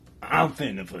I'm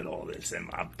finna put all this in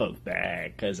my book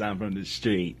bag because I'm from the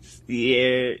streets.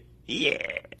 Yeah,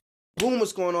 yeah. Boom,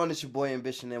 what's going on? It's your boy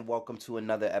Ambition, and welcome to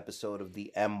another episode of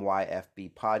the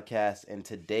MYFB podcast. And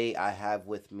today I have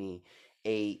with me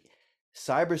a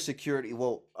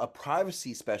cybersecurity, a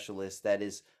privacy specialist that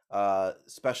is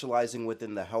specializing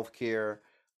within the healthcare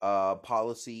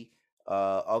policy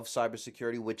of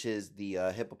cybersecurity, which is the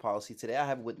HIPAA policy. Today I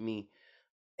have with me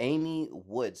Amy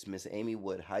Woods. Miss Amy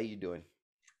Wood, how you doing?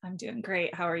 I'm doing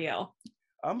great. How are you?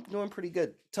 I'm doing pretty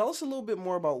good. Tell us a little bit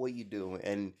more about what you do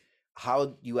and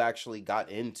how you actually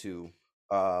got into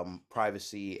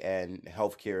privacy and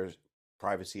healthcare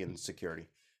privacy and security.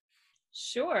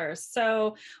 Sure.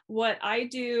 So, what I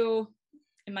do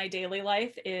in my daily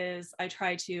life is I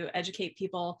try to educate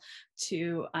people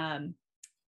to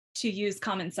use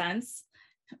common sense,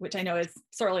 which I know is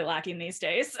sorely lacking these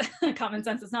days. Common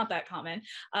sense is not that common,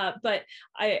 but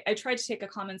I try to take a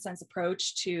common sense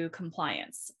approach to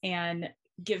compliance and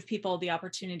give people the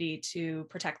opportunity to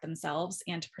protect themselves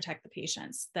and to protect the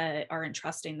patients that are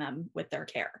entrusting them with their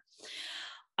care.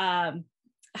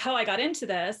 How I got into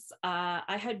this,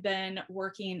 I had been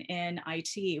working in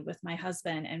IT with my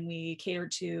husband, and we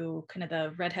catered to kind of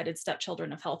the redheaded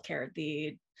stepchildren of healthcare,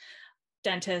 the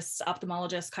dentists,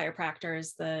 ophthalmologists,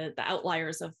 chiropractors, the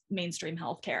outliers of mainstream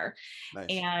healthcare. Nice.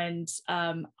 And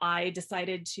I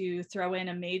decided to throw in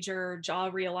a major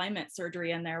jaw realignment surgery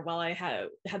in there while I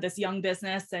had this young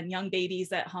business and young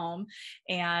babies at home.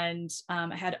 And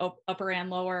I had upper and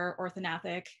lower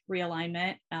orthognathic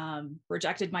realignment,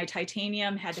 rejected my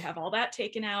titanium, had to have all that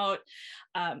taken out.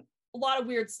 A lot of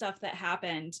weird stuff that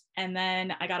happened. And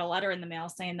then I got a letter in the mail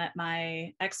saying that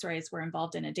my x-rays were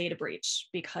involved in a data breach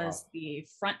because the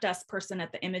front desk person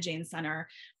at the imaging center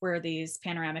where these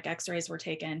panoramic x-rays were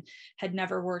taken had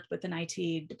never worked with an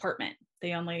IT department.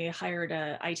 They only hired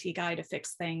a IT guy to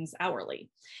fix things hourly.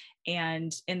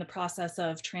 And in the process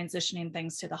of transitioning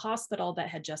things to the hospital that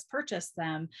had just purchased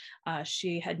them,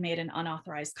 she had made an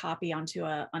unauthorized copy onto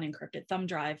an unencrypted thumb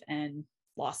drive and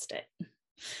lost it.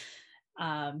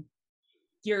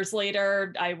 Years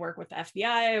later, I work with the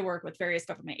FBI, I work with various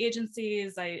government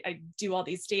agencies, I do all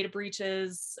these data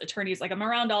breaches, attorneys, like I'm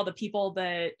around all the people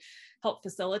that help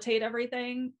facilitate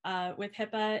everything with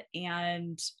HIPAA.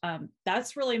 And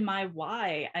that's really my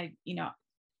why.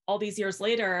 All these years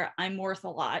later, I'm worth a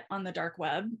lot on the dark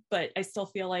web, but I still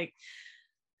feel like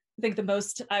I think the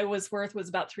most I was worth was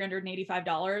about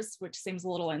 $385, which seems a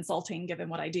little insulting given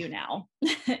what I do now.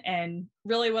 And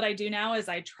really what I do now is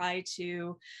I try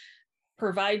to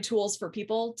provide tools for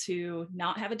people to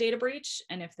not have a data breach.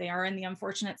 And if they are in the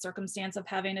unfortunate circumstance of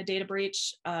having a data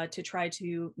breach, to try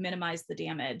to minimize the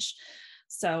damage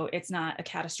so it's not a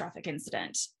catastrophic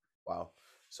incident. Wow.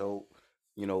 So,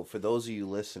 for those of you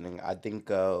listening, I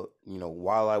think,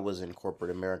 while I was in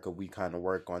corporate America, we kind of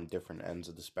work on different ends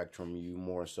of the spectrum. You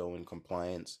more so in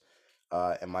compliance,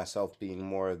 and myself being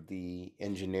more of the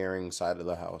engineering side of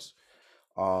the house.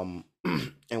 And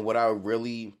what I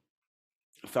really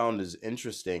found is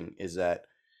interesting is that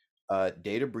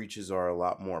data breaches are a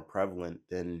lot more prevalent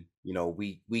than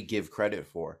we give credit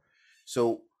for.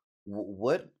 So,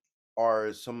 what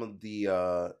are some of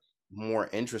the more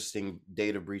interesting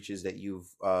data breaches that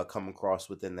you've come across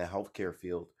within the healthcare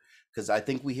field? Because I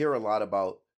think we hear a lot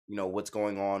about what's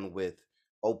going on with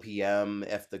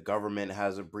OPM. If the government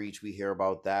has a breach, we hear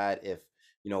about that. If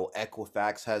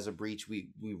Equifax has a breach,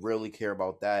 we really care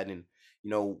about that. And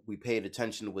we paid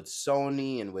attention with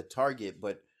Sony and with Target,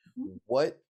 but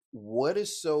what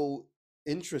is so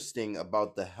interesting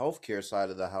about the healthcare side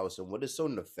of the house, and what is so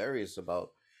nefarious about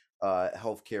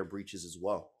healthcare breaches as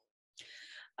well?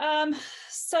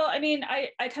 So, I mean,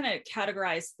 I kind of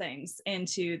categorize things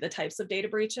into the types of data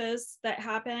breaches that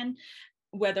happen,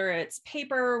 whether it's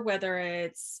paper, whether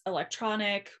it's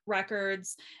electronic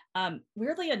records.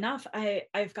 Weirdly enough,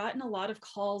 I've gotten a lot of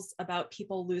calls about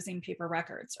people losing paper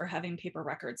records or having paper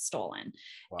records stolen.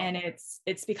 Wow. And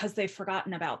it's because they've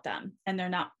forgotten about them and they're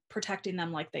not protecting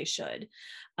them like they should.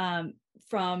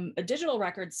 From a digital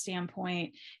record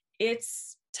standpoint,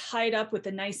 it's tied up with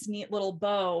a nice, neat little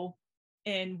bow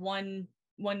in one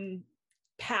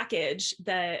package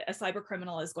that a cyber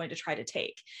criminal is going to try to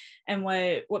take. And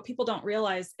what people don't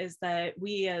realize is that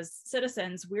we as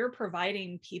citizens, we're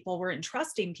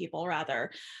entrusting people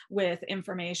rather with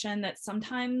information that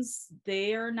sometimes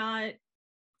they're not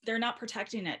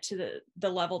protecting it to the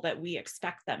level that we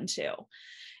expect them to.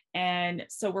 And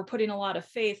so we're putting a lot of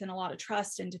faith and a lot of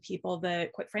trust into people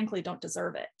that quite frankly don't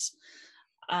deserve it.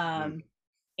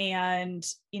 And,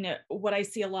 what I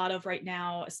see a lot of right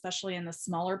now, especially in the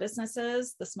smaller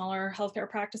businesses, the smaller healthcare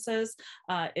practices,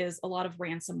 is a lot of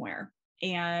ransomware.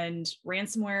 And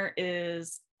ransomware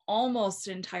is almost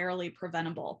entirely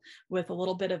preventable with a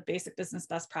little bit of basic business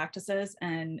best practices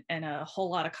and a whole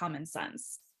lot of common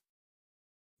sense.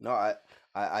 No,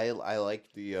 I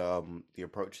like the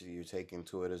approach that you're taking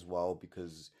to it as well,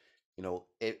 because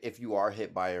if you are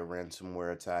hit by a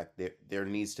ransomware attack, there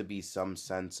needs to be some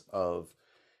sense of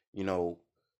you know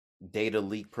data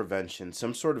leak prevention,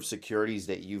 some sort of securities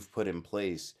that you've put in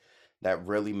place that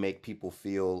really make people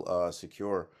feel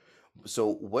secure.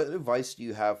 So, what advice do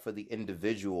you have for the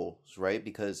individuals, right?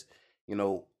 Because, you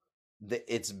know,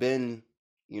 it's been,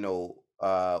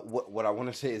 what I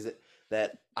want to say is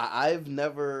that I've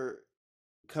never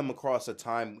come across a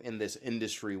time in this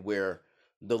industry where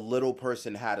the little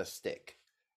person had a stick,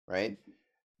 right?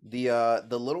 The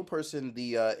little person,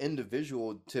 the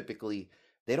individual, typically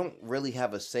they don't really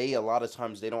have a say. A lot of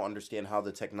times they don't understand how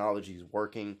the technology is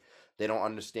working. They don't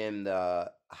understand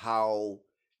how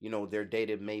their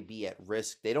data may be at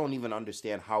risk. They don't even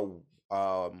understand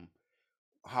um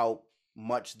how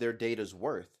much their data is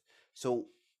worth. So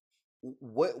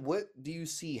what do you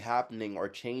see happening or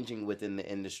changing within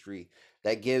the industry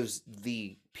that gives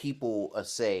the people a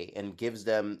say and gives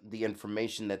them the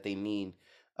information that they need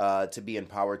to be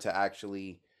empowered to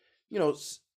actually, you know,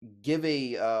 s- give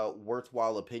a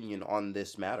worthwhile opinion on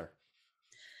this matter?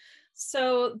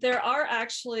 So there are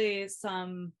actually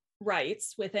some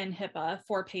rights within HIPAA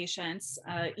for patients.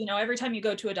 Every time you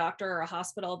go to a doctor or a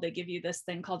hospital, they give you this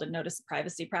thing called a notice of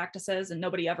privacy practices, and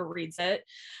nobody ever reads it.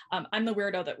 I'm the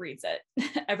weirdo that reads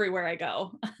it everywhere I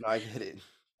go. No, I get it.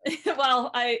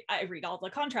 Well, I read all the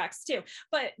contracts too,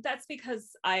 but that's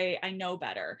because I know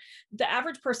better. The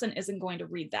average person isn't going to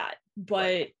read that,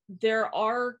 Right. but there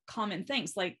are common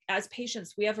things like as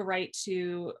patients, we have a right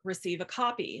to receive a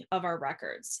copy of our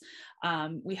records.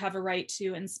 We have a right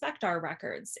to inspect our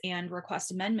records and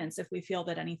request amendments if we feel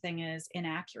that anything is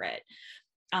inaccurate.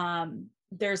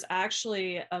 There's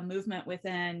actually a movement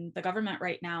within the government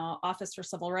right now. Office for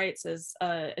Civil Rights is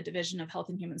a division of Health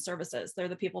and Human Services. They're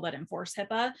the people that enforce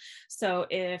HIPAA. So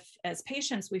if as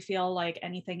patients we feel like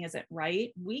anything isn't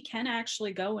right, we can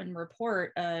actually go and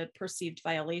report a perceived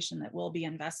violation that will be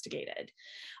investigated.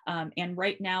 And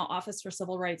right now, Office for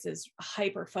Civil Rights is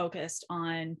hyper focused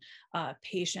on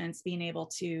patients being able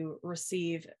to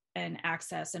receive and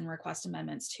access and request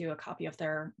amendments to a copy of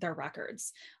their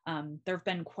records. There have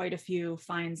been quite a few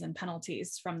fines and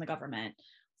penalties from the government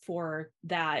for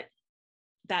that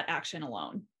action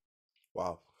alone.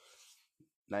 Wow.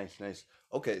 Nice, nice.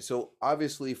 Okay, so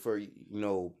obviously for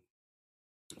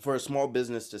a small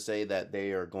business to say that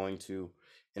they are going to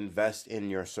invest in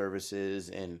your services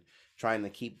and trying to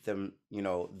keep them,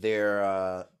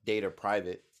 their data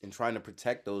private and trying to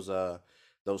protect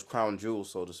those crown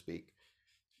jewels, so to speak,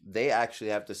 they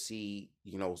actually have to see,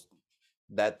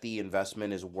 that the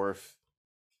investment is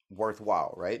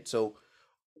worthwhile, right? So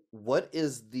what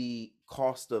is the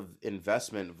cost of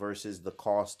investment versus the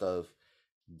cost of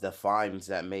the fines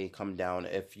that may come down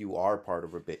if you are part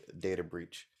of a data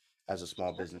breach as a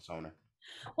small business owner?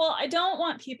 Well, I don't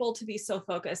want people to be so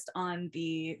focused on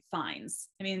the fines.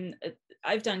 I mean,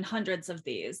 I've done hundreds of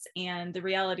these, and the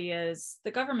reality is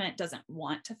the government doesn't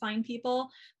want to fine people.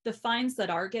 The fines that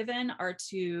are given are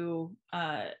to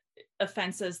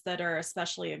offenses that are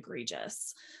especially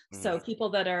egregious. Mm, So people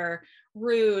that are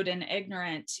rude and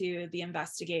ignorant to the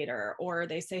investigator, or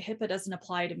they say HIPAA doesn't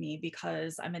apply to me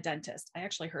because I'm a dentist. I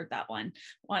actually heard that one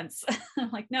once.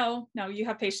 I'm like, no, you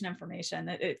have patient information.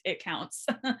 It counts.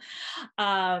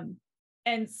 um,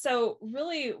 and so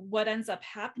really what ends up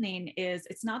happening is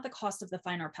it's not the cost of the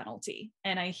fine or penalty.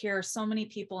 And I hear so many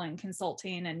people in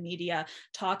consulting and media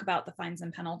talk about the fines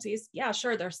and penalties. Yeah,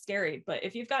 sure, they're scary. But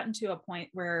if you've gotten to a point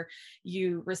where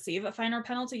you receive a fine or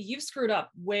penalty, you've screwed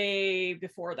up way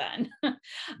before then.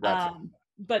 gotcha.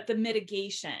 But the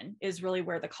mitigation is really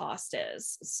where the cost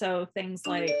is. So things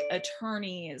like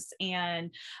attorneys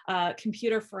and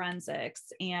computer forensics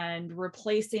and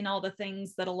replacing all the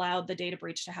things that allowed the data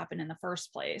breach to happen in the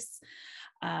first place.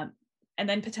 Um, and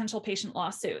then potential patient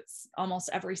lawsuits.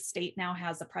 Almost every state now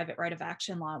has a private right of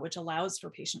action law, which allows for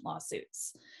patient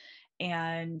lawsuits.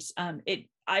 And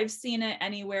I've seen it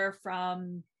anywhere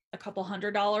from a couple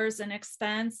 $100 in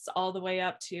expense all the way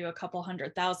up to a couple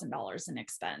 $100,000 in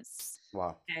expense.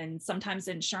 Wow. And sometimes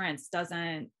insurance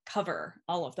doesn't cover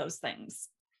all of those things.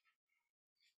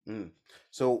 Mm.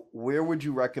 So where would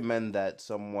you recommend that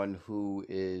someone who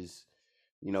is,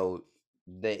 you know,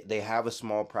 they have a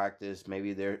small practice,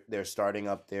 maybe they're starting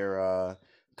up their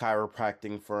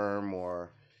chiropractic firm,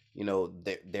 or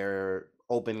they're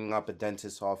opening up a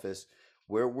dentist office,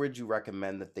 where would you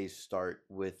recommend that they start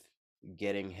with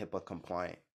getting HIPAA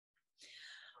compliant?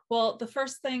 Well, the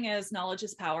first thing is knowledge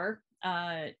is power.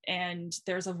 And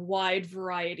there's a wide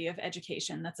variety of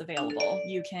education that's available.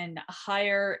 You can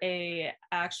hire a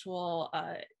actual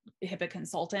HIPAA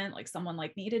consultant, like someone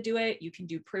like me, to do it. You can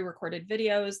do pre-recorded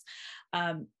videos.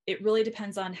 It really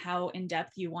depends on how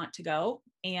in-depth you want to go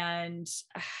and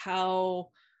how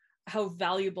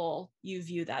valuable you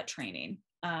view that training.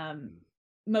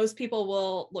 Most people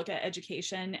will look at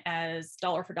education as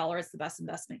dollar for dollar. It's the best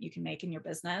investment you can make in your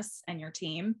business and your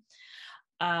team.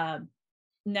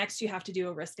 Next, you have to do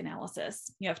a risk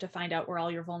analysis. You have to find out where all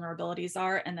your vulnerabilities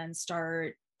are and then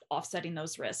start offsetting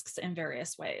those risks in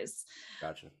various ways.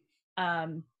 Gotcha.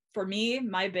 For me,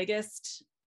 my biggest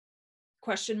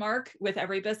question mark with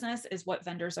every business is, what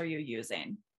vendors are you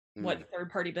using? What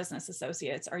third-party business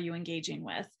associates are you engaging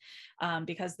with?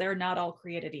 Because they're not all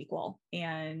created equal.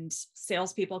 And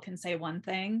salespeople can say one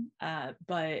thing,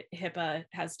 but HIPAA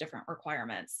has different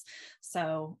requirements.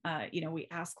 So, we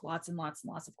ask lots and lots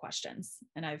and lots of questions.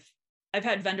 And I've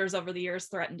had vendors over the years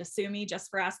threaten to sue me just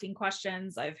for asking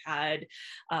questions. I've had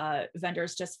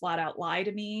vendors just flat out lie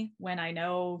to me when I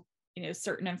know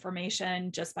certain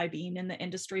information just by being in the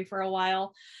industry for a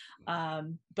while.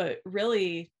 But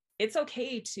really, it's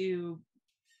okay to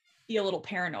be a little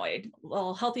paranoid.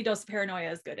 Well, healthy dose of paranoia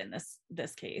is good in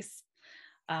this case.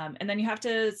 And then you have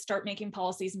to start making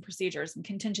policies and procedures and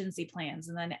contingency plans,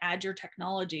 and then add your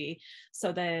technology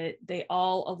so that they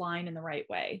all align in the right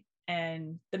way.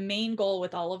 And the main goal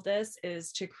with all of this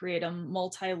is to create a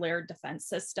multi-layered defense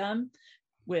system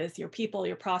with your people,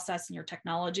 your process, and your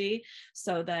technology,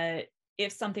 so that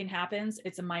if something happens,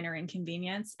 it's a minor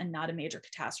inconvenience and not a major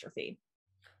catastrophe.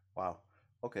 Wow.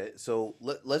 Okay, so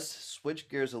let's switch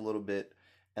gears a little bit,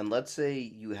 and let's say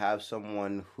you have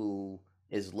someone who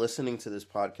is listening to this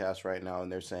podcast right now,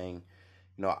 and they're saying,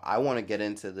 I want to get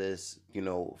into this,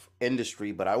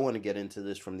 industry, but I want to get into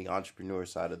this from the entrepreneur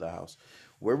side of the house.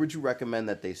 Where would you recommend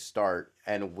that they start,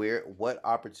 and what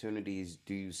opportunities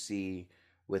do you see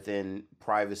within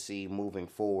privacy moving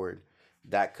forward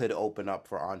that could open up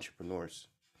for entrepreneurs?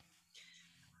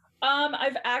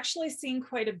 I've actually seen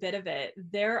quite a bit of it.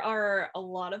 There are a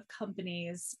lot of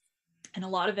companies and a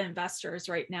lot of investors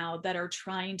right now that are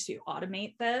trying to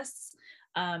automate this.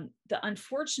 The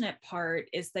unfortunate part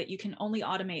is that you can only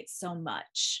automate so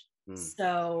much.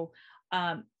 So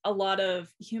a lot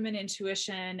of human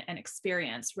intuition and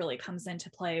experience really comes into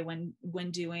play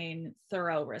when doing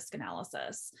thorough risk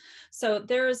analysis. So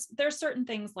there's certain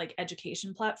things like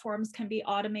education platforms can be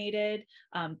automated.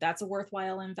 That's a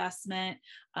worthwhile investment.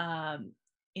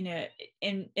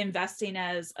 Investing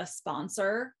as a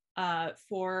sponsor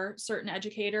for certain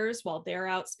educators while they're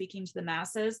out speaking to the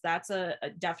masses, that's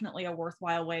definitely a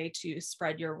worthwhile way to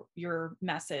spread your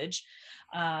message.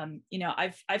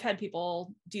 I've had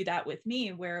people do that with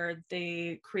me, where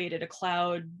they created a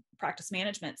cloud practice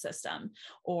management system,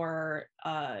 or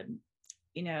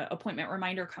appointment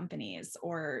reminder companies,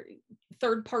 or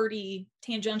third-party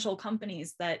tangential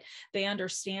companies that they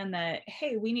understand that,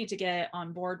 hey, we need to get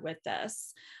on board with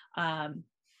this.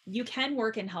 You can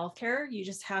work in healthcare. You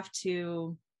just have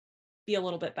to be a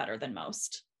little bit better than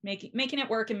most. Making it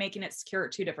work and making it secure are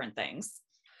two different things.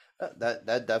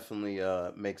 That definitely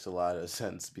makes a lot of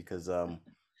sense, because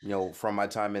from my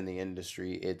time in the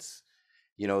industry, it's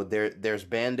there's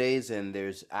band-aids and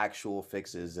there's actual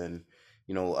fixes, and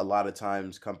a lot of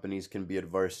times companies can be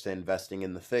adverse to investing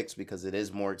in the fix because it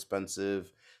is more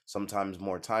expensive, sometimes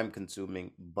more time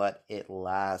consuming, but it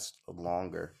lasts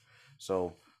longer.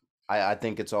 So I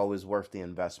think it's always worth the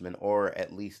investment, or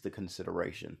at least the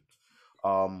consideration.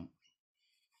 Um,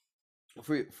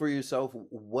 for yourself,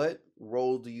 what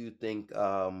role do you think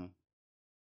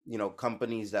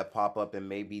companies that pop up and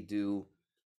maybe do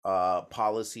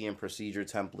policy and procedure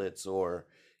templates, or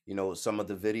some of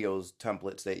the videos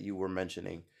templates that you were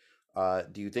mentioning,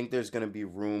 do you think there's going to be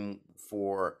room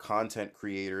for content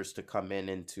creators to come in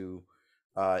and to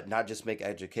not just make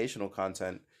educational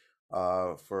content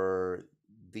for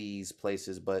these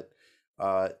places, but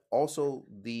also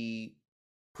the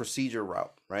procedure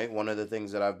route, right? One of the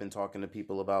things that I've been talking to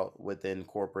people about within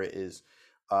corporate is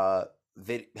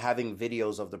having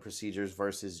videos of the procedures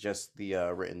versus just the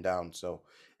written down. So,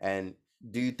 and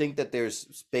do you think that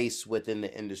there's space within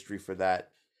the industry for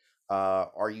that?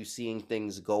 Are you seeing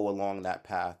things go along that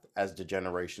path as the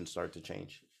generations start to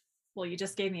change? Well, you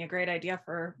just gave me a great idea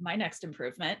for my next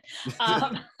improvement.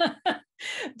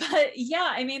 But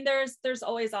yeah, I mean, there's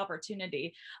always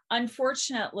opportunity.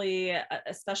 Unfortunately,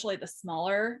 especially the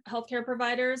smaller healthcare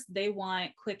providers, they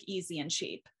want quick, easy, and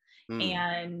cheap.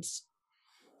 And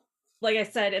like I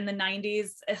said, in the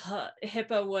 90s,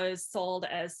 HIPAA was sold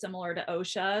as similar to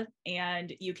OSHA,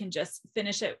 and you can just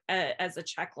finish it as a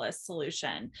checklist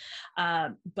solution.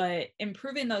 But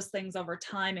improving those things over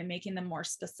time and making them more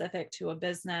specific to a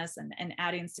business, and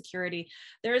adding security,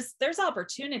 there's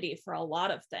opportunity for a lot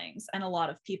of things and a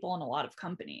lot of people and a lot of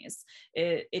companies.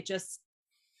 It just,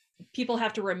 people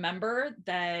have to remember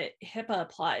that HIPAA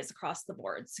applies across the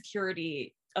board.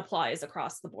 Security applies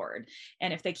across the board.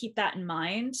 And if they keep that in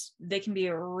mind, they can be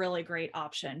a really great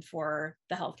option for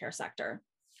the healthcare sector.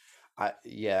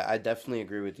 Yeah, I definitely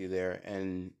agree with you there.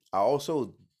 And I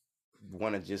also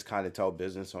want to just kind of tell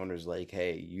business owners like,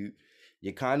 hey,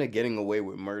 you're kind of getting away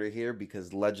with murder here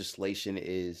because legislation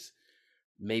is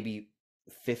maybe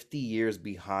 50 years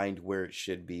behind where it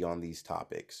should be on these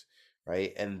topics,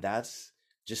 right? And that's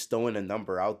just throwing a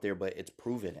number out there, but it's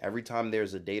proven every time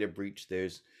there's a data breach,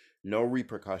 there's no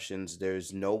repercussions.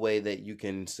 There's no way that you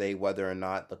can say whether or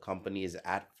not the company is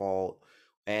at fault.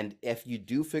 And if you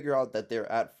do figure out that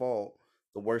they're at fault,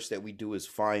 the worst that we do is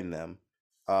fine them.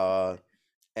 Uh,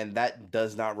 and that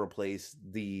does not replace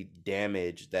the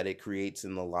damage that it creates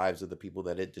in the lives of the people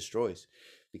that it destroys,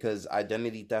 because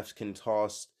identity theft can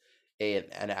cost an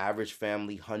average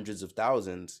family hundreds of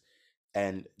thousands,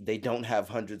 and they don't have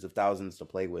hundreds of thousands to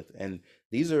play with. And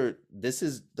this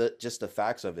is just the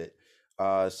facts of it.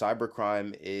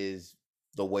 Cybercrime is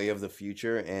the way of the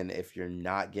future, and if you're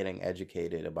not getting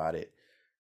educated about it,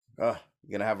 you're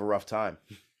gonna have a rough time.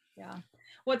 Yeah.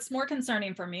 What's more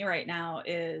concerning for me right now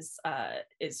is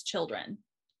children.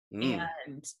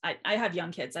 And I have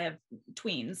young kids. I have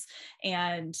tweens,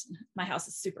 and my house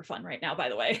is super fun right now, by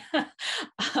the way.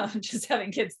 Just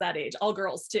having kids that age, all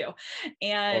girls too.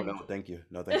 And oh no, thank you.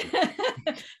 No, thank you.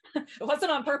 It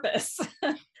wasn't on purpose.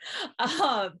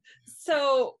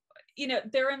 So,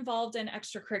 they're involved in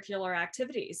extracurricular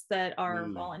activities that are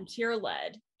volunteer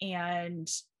led. And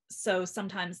so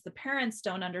sometimes the parents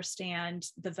don't understand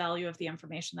the value of the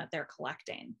information that they're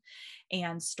collecting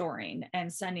and storing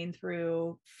and sending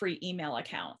through free email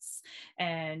accounts.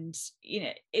 And,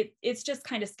 it's just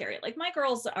kind of scary. Like, my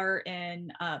girls are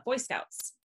in Boy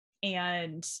Scouts,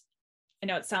 and I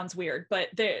know it sounds weird, but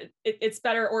it's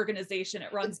better organization.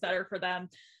 It runs better for them.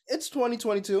 It's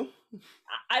 2022.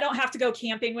 I don't have to go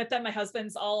camping with them. My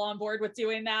husband's all on board with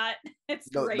doing that. It's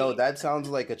great. No, that sounds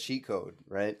like a cheat code,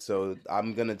 right? So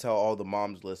I'm gonna tell all the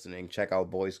moms listening, check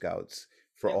out Boy Scouts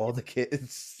for all the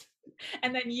kids.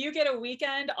 And then you get a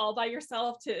weekend all by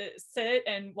yourself to sit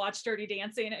and watch Dirty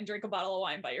Dancing and drink a bottle of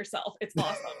wine by yourself. It's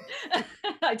awesome.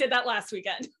 I did that last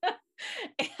weekend.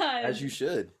 As you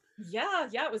should. Yeah,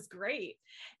 it was great.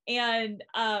 And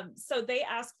so they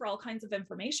ask for all kinds of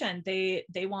information. They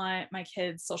want my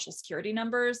kids' social security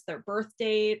numbers, their birth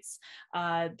dates.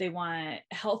 They want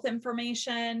health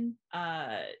information,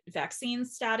 vaccine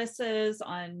statuses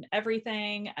on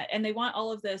everything. And they want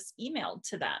all of this emailed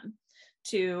to them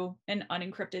to an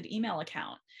unencrypted email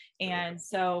account. And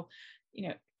so,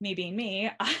 me being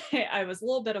me, I was a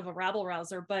little bit of a rabble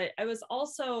rouser, but I was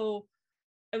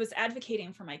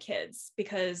advocating for my kids,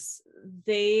 because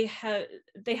they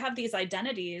have these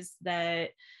identities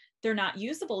that they're not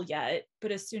usable yet,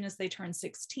 but as soon as they turn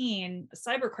 16, a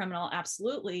cyber criminal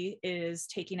absolutely is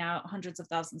taking out hundreds of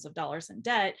thousands of dollars in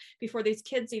debt before these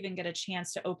kids even get a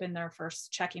chance to open their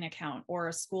first checking account or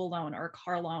a school loan or a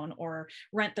car loan or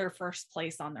rent their first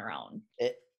place on their own.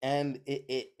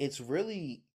 It's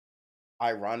really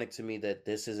ironic to me that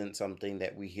this isn't something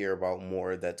that we hear about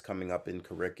more that's coming up in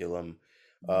curriculum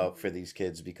for these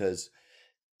kids, because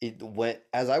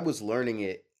as I was learning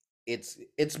it,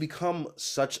 it's become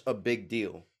such a big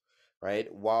deal, right?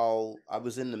 While I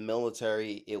was in the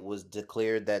military, it was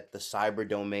declared that the cyber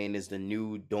domain is the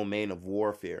new domain of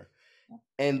warfare.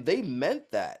 And they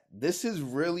meant that. This has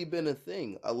really been a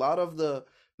thing. A lot of the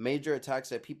major attacks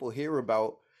that people hear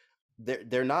about,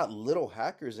 they're not little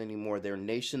hackers anymore. They're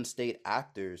nation state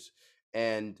actors.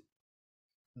 And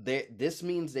this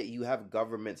means that you have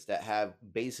governments that have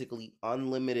basically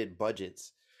unlimited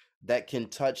budgets that can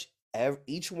touch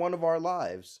each one of our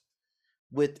lives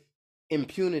with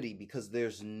impunity, because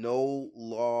there's no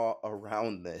law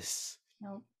around this.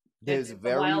 Nope. There's It's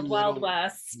very wild, little, wild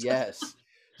west. yes.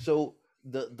 So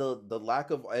the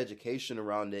lack of education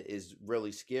around it is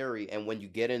really scary. And when you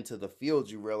get into the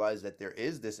fields, you realize that there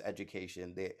is this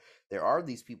education. There are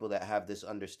these people that have this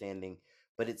understanding,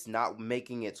 but it's not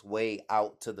making its way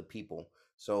out to the people.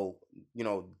 So,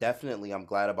 definitely I'm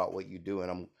glad about what you do, and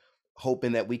I'm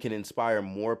hoping that we can inspire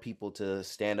more people to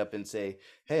stand up and say,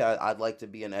 hey, I'd like to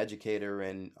be an educator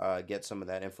and get some of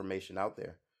that information out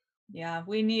there. Yeah,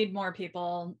 we need more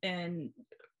people in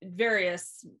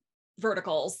various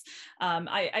verticals.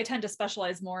 I tend to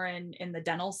specialize more in the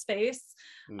dental space.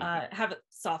 Have a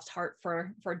soft heart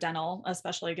for dental,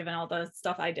 especially given all the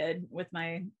stuff I did with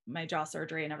my jaw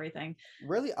surgery and everything.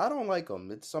 Really, I don't like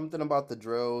them. It's something about the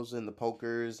drills and the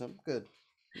pokers. I'm good.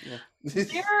 Yeah.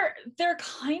 They're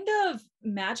kind of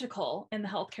magical in the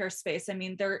healthcare space. I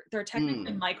mean, they're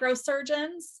technically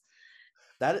microsurgeons.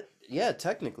 Yeah,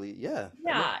 technically, yeah.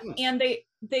 Yeah, and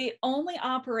they only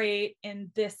operate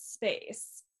in this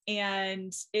space.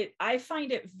 And I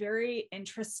find it very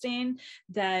interesting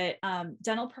that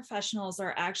dental professionals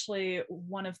are actually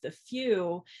one of the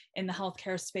few in the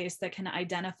healthcare space that can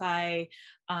identify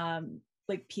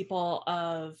like people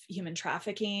of human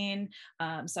trafficking,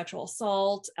 sexual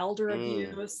assault, elder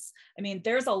abuse. I mean,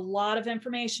 there's a lot of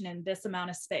information in this amount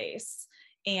of space.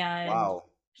 And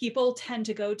people tend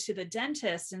to go to the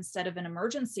dentist instead of an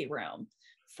emergency room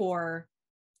for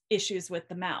issues with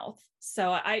the mouth.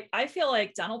 So I feel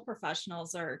like dental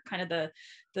professionals are kind of the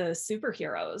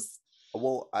superheroes.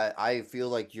 Well, I feel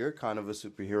like you're kind of a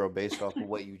superhero based off of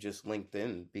what you just linked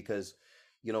in, because,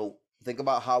 you know, think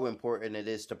about how important it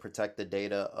is to protect the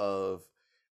data of,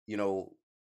 you know,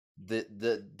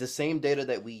 the same data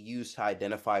that we use to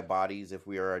identify bodies. If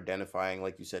we are identifying,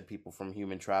 like you said, people from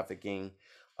human trafficking,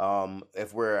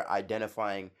 if we're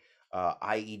identifying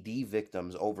IED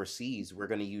victims overseas, we're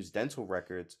going to use dental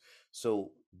records.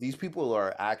 So these people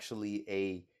are actually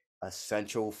a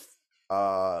essential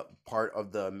part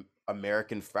of the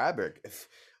American fabric. If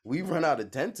we run out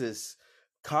of dentists,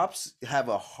 cops have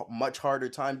a much harder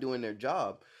time doing their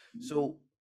job. So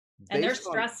and they're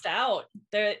stressed out.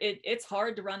 It's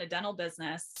hard to run a dental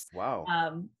business.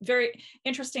 Wow. Very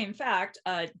interesting fact,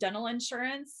 dental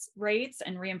insurance rates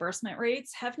and reimbursement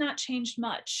rates have not changed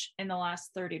much in the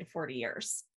last 30 to 40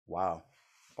 years. Wow.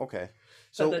 Okay.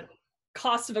 So the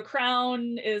cost of a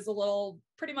crown is a little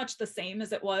pretty much the same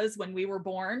as it was when we were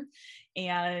born.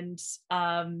 And,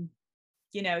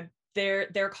 you know,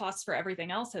 their cost for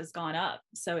everything else has gone up.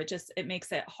 So it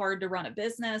makes it hard to run a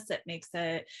business. It makes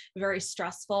it very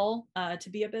stressful to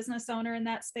be a business owner in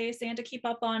that space and to keep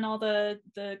up on all the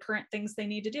current things they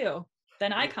need to do.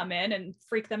 Then I come in and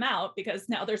freak them out because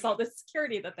now there's all this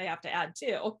security that they have to add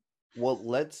too. Well,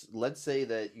 let's say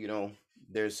that, you know,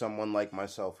 there's someone like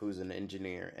myself who's an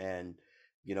engineer, and,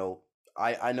 you know,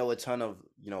 I know a ton of,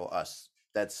 you know, us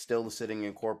that's still sitting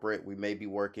in corporate. We may be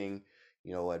working,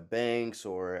 you know, at banks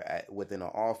or within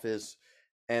an office,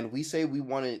 and we say we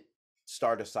want to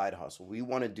start a side hustle. We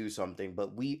want to do something,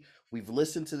 but we've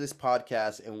listened to this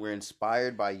podcast and we're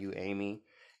inspired by you, Amy,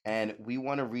 and we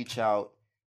want to reach out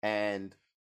and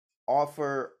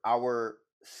offer our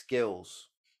skills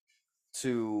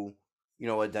to, you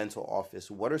know, a dental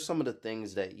office. What are some of the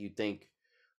things that you think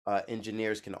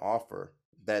engineers can offer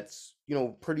that's, you know,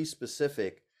 pretty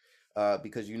specific?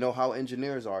 Because you know how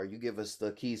engineers are. You give us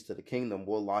the keys to the kingdom,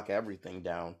 we'll lock everything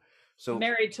down. So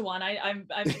married to one, I'm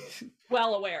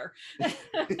well aware.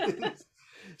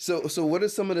 So what are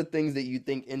some of the things that you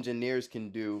think engineers can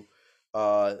do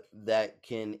that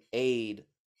can aid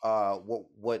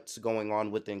what's going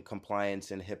on within compliance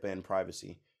and HIPAA and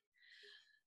privacy?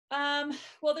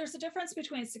 Well, there's a difference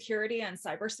between security and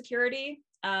cybersecurity.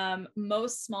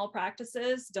 Most small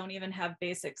practices don't even have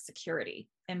basic security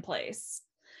in place.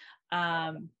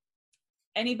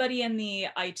 Anybody in the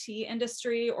IT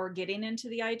industry or getting into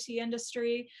the IT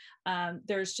industry,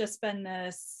 there's just been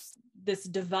this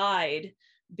divide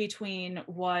between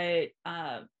what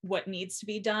needs to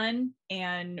be done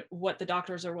and what the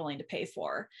doctors are willing to pay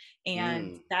for.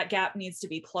 And that gap needs to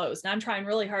be closed. And I'm trying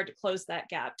really hard to close that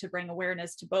gap to bring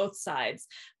awareness to both sides.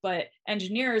 But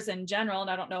engineers in general, and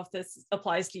I don't know if this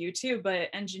applies to you too, but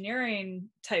engineering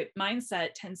type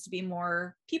mindset tends to be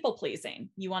more people pleasing.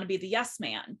 You want to be the yes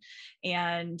man,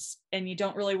 and you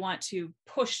don't really want to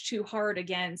push too hard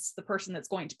against the person that's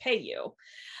going to pay you.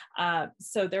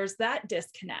 So there's that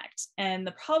disconnect. And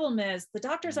the problem is the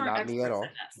doctors aren't experts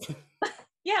in this.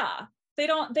 Yeah, they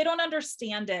don't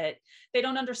understand it. They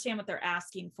don't understand what they're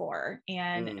asking for.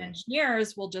 And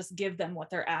engineers will just give them what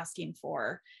they're asking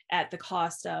for at the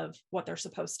cost of what they're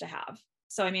supposed to have.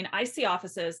 So, I mean, I see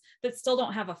offices that still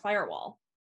don't have a firewall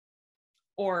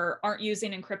or aren't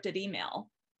using encrypted email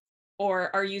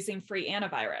or are using free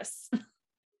antivirus.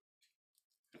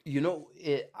 You know,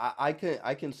 I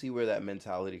can see where that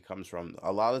mentality comes from.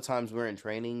 A lot of times we're in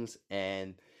trainings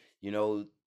and, you know,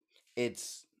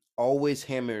 it's always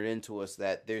hammered into us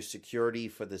that there's security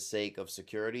for the sake of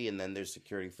security, and then there's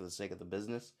security for the sake of the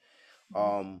business.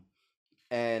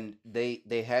 And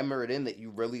they hammer it in that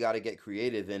you really got to get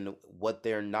creative, and what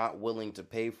they're not willing to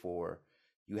pay for,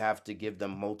 you have to give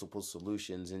them multiple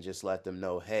solutions and just let them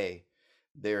know, hey,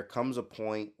 there comes a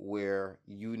point where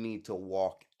you need to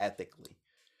walk ethically.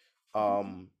 Mhm.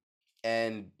 Um,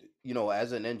 and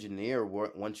as an engineer,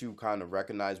 once you kind of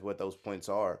recognize what those points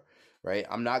are, right?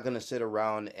 I'm not gonna sit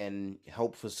around and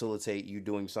help facilitate you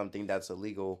doing something that's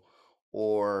illegal,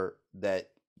 or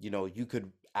that you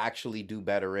could actually do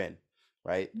better in,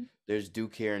 right? There's due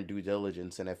care and due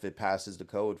diligence, and if it passes the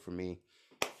code for me,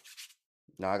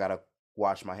 now I gotta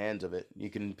wash my hands of it. You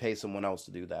can pay someone else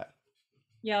to do that.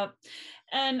 Yep.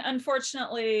 And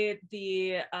unfortunately,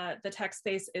 the tech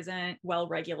space isn't well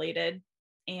regulated,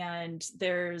 and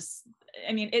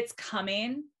I mean, it's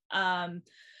coming. I'm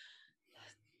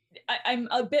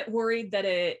a bit worried that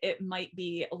it might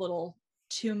be a little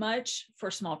too much for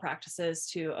small practices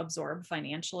to absorb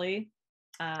financially.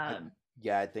 I, Um,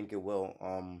 yeah, I think it will.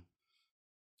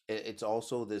 It's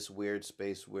also this weird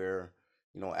space where,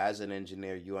 as an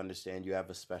engineer, you understand you have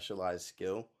a specialized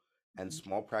skill, and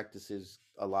small practices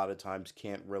a lot of times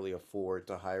can't really afford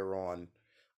to hire on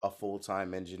a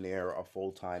full-time engineer, a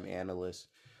full-time analyst.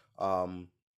 Um,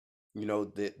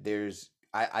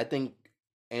 I think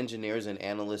engineers and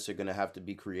analysts are going to have to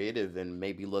be creative and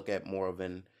maybe look at more of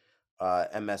an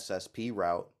MSSP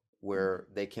route where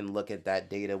they can look at that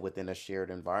data within a shared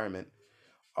environment.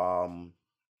 Um,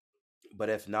 but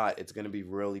if not, it's going to be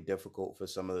really difficult for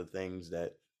some of the things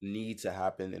that need to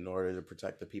happen in order to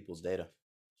protect the people's data.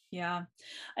 Yeah.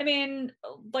 I mean,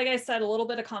 like I said, a little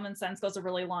bit of common sense goes a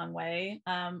really long way.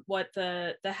 What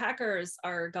the hackers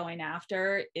are going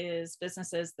after is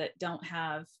businesses that don't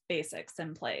have basics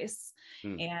in place,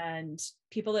 Hmm. and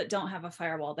people that don't have a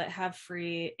firewall, that have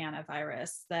free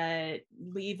antivirus, that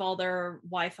leave all their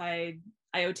Wi-Fi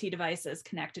IoT devices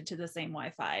connected to the same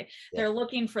Wi-Fi. Yeah. They're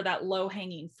looking for that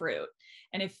low-hanging fruit.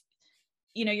 And if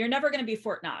you're never going to be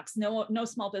Fort Knox. No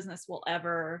small business will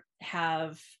ever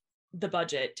have the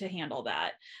budget to handle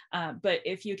that. But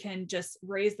if you can just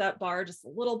raise that bar just a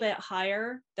little bit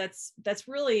higher, that's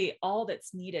really all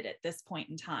that's needed at this point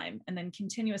in time. And then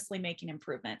continuously making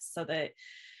improvements so that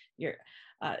you're,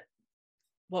 uh,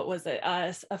 what was it?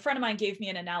 A friend of mine gave me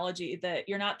an analogy that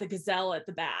you're not the gazelle at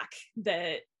the back,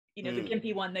 that, the Mm.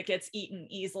 gimpy one that gets eaten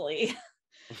easily.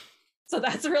 So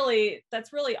that's really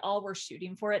all we're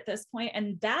shooting for at this point,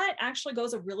 and that actually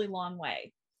goes a really long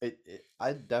way.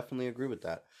 I definitely agree with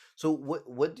that. So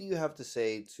what do you have to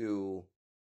say to,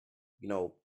 you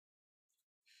know,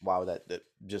 wow, that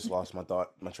just lost my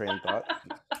train of thought,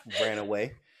 ran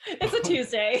away. It's a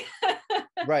Tuesday.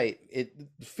 Right. It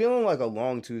feeling like a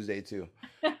long Tuesday too.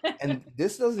 And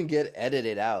this doesn't get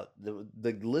edited out.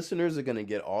 The listeners are gonna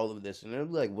get all of this and they're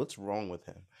like, what's wrong with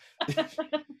him? This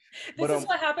But is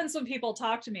what happens when people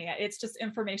talk to me. It's just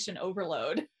information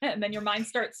overload, and then your mind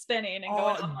starts spinning and going oh,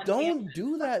 off on tangents. don't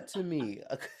do that to me.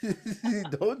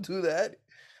 Don't do that.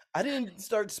 I didn't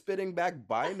start spitting back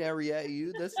binary at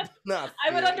you. That's not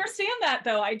I would fair. understand that,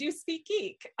 though. I do speak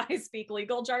geek. I speak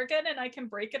legal jargon, and I can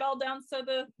break it all down so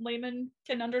the layman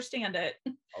can understand it.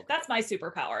 Okay. That's my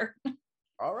superpower.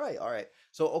 All right. All right.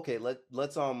 So okay,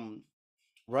 let's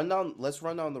run down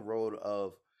the road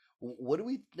of what do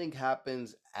we think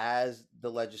happens as the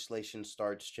legislation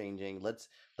starts changing. Let's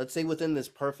say within this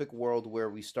perfect world where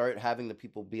we start having the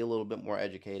people be a little bit more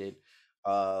educated,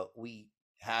 we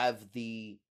have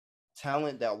the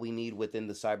talent that we need within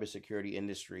the cybersecurity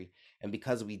industry, and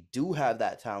because we do have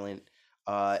that talent,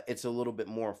 it's a little bit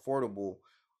more affordable.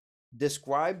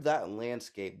 Describe that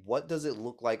landscape. What does it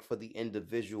look like for the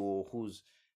individual who's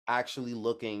actually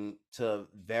looking to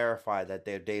verify that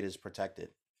their data is protected?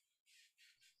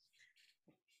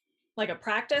 Like a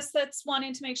practice that's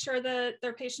wanting to make sure that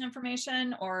their patient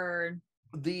information, or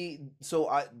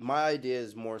My idea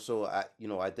is more so,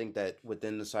 I think that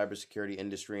within the cybersecurity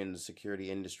industry and the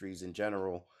security industries in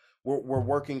general, we're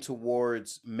working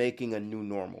towards making a new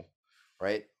normal,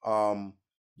 right?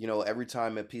 Every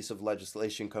time a piece of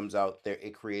legislation comes out there,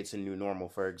 it creates a new normal.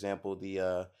 For example,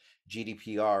 the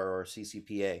GDPR or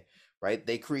CCPA, right?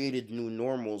 They created new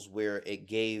normals where it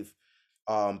gave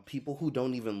people who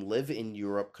don't even live in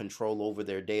Europe control over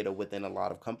their data within a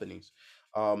lot of companies.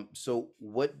 So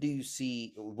what do you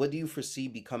see? What do you foresee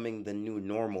becoming the new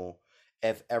normal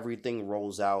if everything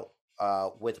rolls out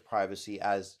with privacy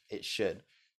as it should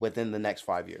within the next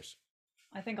 5 years?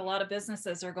 I think a lot of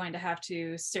businesses are going to have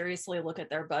to seriously look at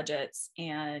their budgets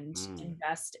and Mm.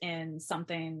 invest in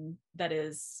something that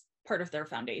is part of their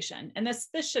foundation. And this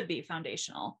should be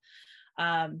foundational.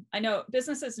 I know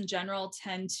businesses in general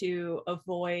tend to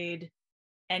avoid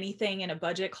anything in a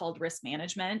budget called risk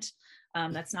management.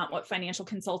 That's not what financial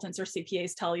consultants or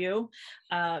CPAs tell you,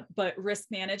 but risk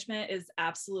management is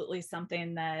absolutely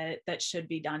something that should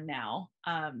be done now.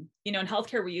 In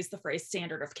healthcare, we use the phrase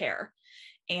standard of care.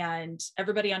 And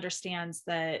everybody understands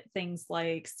that things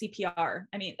like CPR,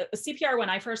 I mean, CPR, when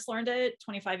I first learned it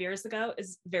 25 years ago,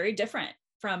 is very different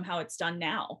from how it's done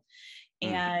now.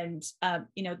 And,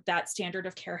 that standard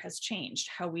of care has changed,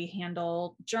 how we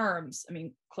handle germs. I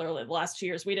mean, clearly the last 2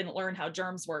 years, we didn't learn how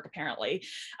germs work, apparently,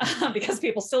 because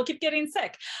people still keep getting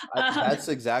sick. That's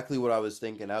exactly what I was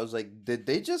thinking. I was like, did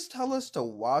they just tell us to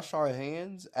wash our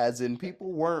hands? As in,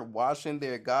 people weren't washing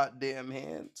their goddamn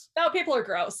hands. No, people are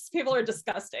gross. People are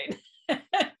disgusting.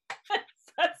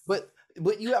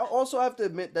 But you also have to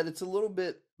admit that it's a little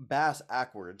bit bass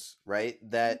backwards, right?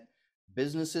 That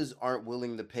businesses aren't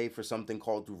willing to pay for something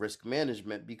called risk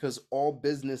management, because all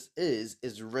business is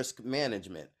risk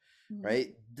management,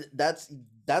 right? That's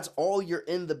all you're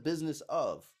in the business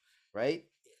of, right?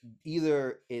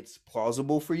 Either it's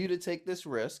plausible for you to take this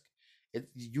risk,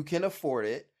 you can afford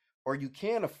it, or you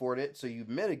can't afford it, so you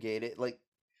mitigate it. Like,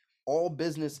 all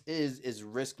business is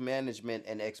risk management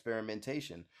and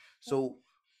experimentation. So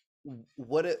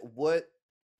what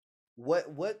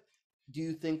do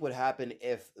you think would happen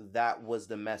if that was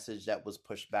the message that was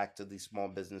pushed back to these small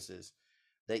businesses?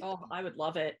 I would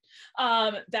love it.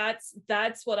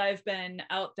 That's what I've been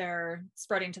out there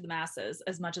spreading to the masses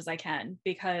as much as I can,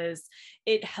 because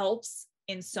it helps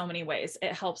in so many ways.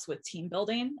 It helps with team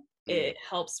building. It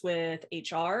helps with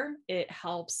HR. It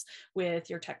helps with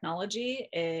your technology.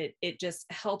 It just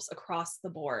helps across the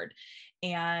board.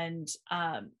 And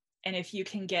if you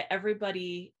can get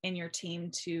everybody in your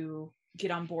team to get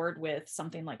on board with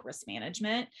something like risk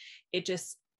management,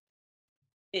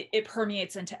 it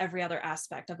permeates into every other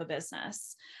aspect of a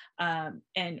business.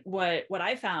 And what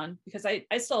I found, because I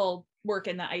still work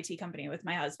in the IT company with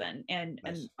my husband and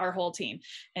our whole team,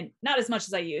 and not as much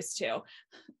as I used to,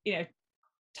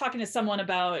 talking to someone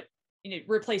about,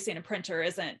 replacing a printer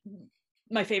isn't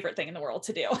my favorite thing in the world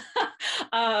to do.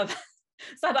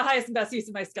 It's not the highest and best use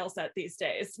of my skill set these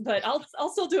days, but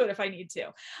I'll still do it if I need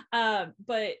to.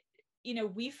 But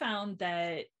we found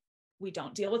that we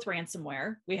don't deal with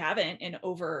ransomware. We haven't in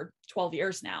over 12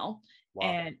 years now. Wow.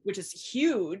 And which is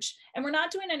huge. And we're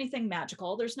not doing anything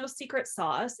magical. There's no secret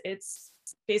sauce. It's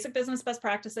basic business best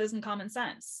practices and common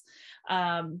sense.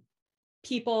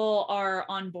 People are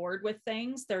on board with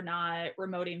things. They're not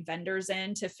remoting vendors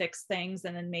in to fix things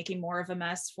and then making more of a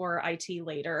mess for IT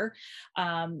later.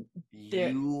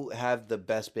 You have the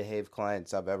best behaved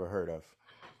clients I've ever heard of,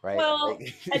 right? Well,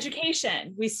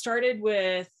 education. We started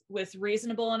with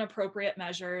reasonable and appropriate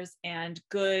measures and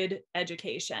good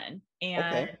education.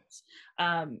 And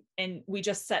and we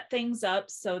just set things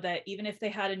up so that even if they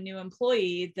had a new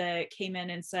employee that came in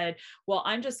and said, well,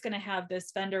 I'm just going to have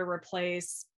this vendor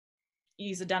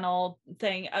use a dental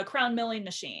thing, a crown milling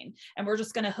machine, and we're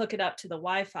just going to hook it up to the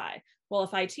Wi-Fi. Well,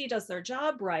 if IT does their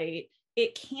job right,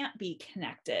 it can't be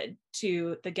connected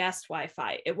to the guest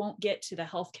Wi-Fi. It won't get to the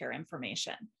healthcare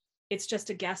information. It's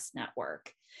just a guest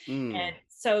network. And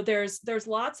so there's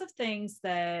lots of things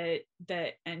that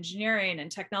engineering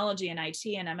and technology and IT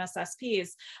and MSSPs,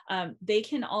 they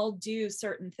can all do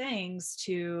certain things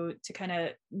to kind of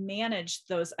manage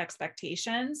those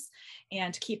expectations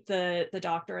and to keep the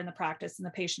doctor and the practice and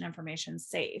the patient information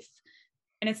safe.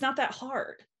 And it's not that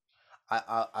hard.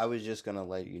 I was just going to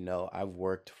let you know, I've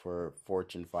worked for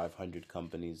Fortune 500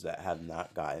 companies that have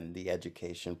not gotten the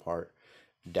education part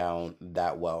down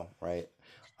that well, right?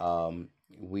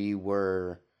 We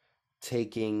were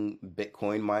taking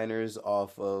Bitcoin miners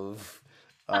off of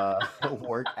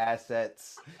work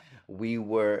assets. We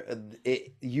were,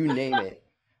 you name it.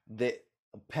 The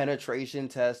penetration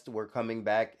tests were coming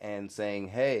back and saying,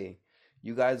 hey,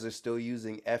 you guys are still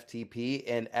using FTP.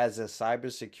 And as a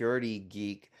cybersecurity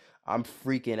geek, I'm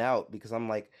freaking out because I'm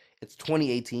like, it's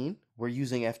 2018. We're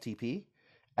using FTP,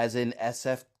 as in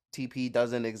SFTP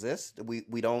doesn't exist.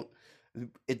 We don't,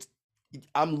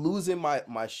 I'm losing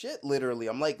my shit literally.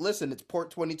 I'm like, listen, it's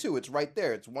port 22. It's right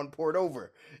there. It's one port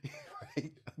over.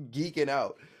 Right? I'm geeking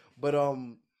out. But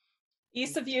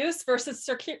ease of use versus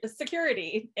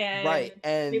security, and right,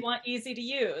 and they want easy to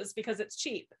use because it's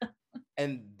cheap.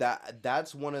 And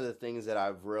that's one of the things that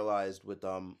I've realized with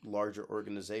larger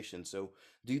organizations. So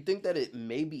do you think that it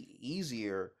may be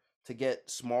easier to get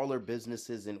smaller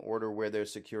businesses in order where their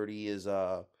security is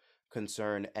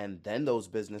concerned, and then those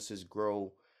businesses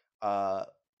grow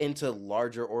into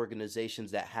larger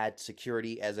organizations that had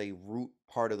security as a root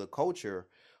part of the culture?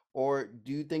 Or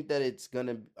do you think that it's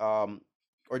gonna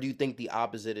or do you think the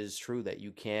opposite is true, that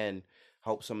you can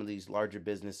help some of these larger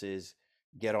businesses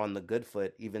get on the good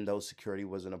foot, even though security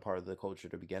wasn't a part of the culture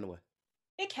to begin with.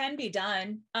 It can be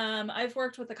done. I've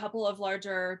worked with a couple of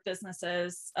larger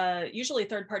businesses, usually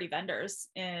third-party vendors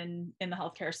in the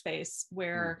healthcare space,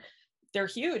 where they're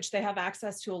huge. They have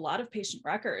access to a lot of patient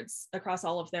records across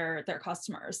all of their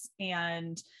customers,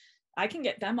 and I can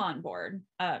get them on board.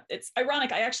 It's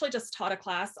ironic. I actually just taught a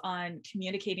class on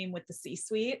communicating with the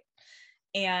C-suite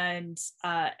and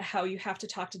how you have to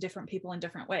talk to different people in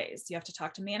different ways. You have to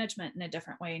talk to management in a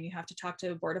different way, and you have to talk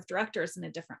to a board of directors in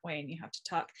a different way, and you have to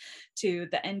talk to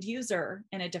the end user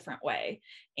in a different way.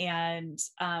 And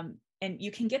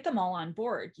you can get them all on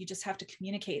board. You just have to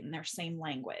communicate in their same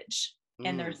language.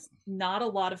 And there's not a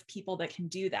lot of people that can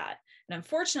do that. And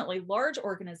unfortunately, large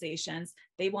organizations,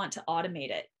 they want to automate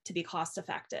it to be cost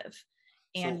effective.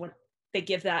 And when they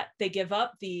give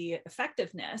up the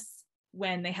effectiveness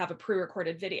when they have a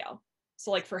pre-recorded video.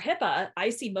 So like for HIPAA, I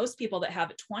see most people that have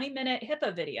a 20-minute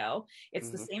HIPAA video. It's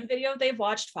the same video they've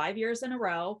watched 5 years in a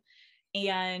row,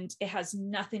 and it has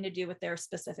nothing to do with their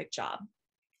specific job.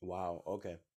 Wow.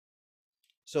 Okay.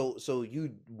 So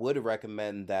you would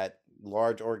recommend that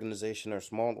large organization or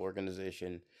small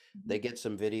organization, they get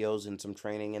some videos and some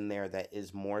training in there that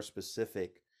is more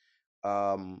specific.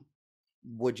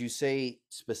 Would you say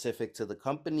specific to the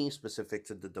company, specific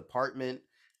to the department?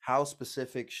 How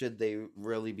specific should they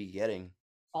really be getting?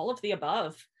 All of the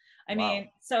above. I mean,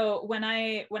 so when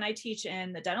I teach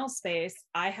in the dental space,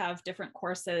 I have different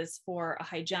courses for a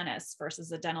hygienist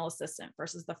versus a dental assistant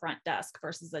versus the front desk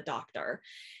versus a doctor.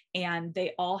 And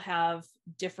they all have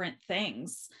different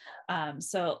things.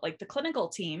 So like the clinical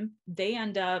team, they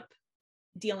end up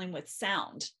dealing with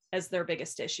sound as their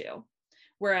biggest issue.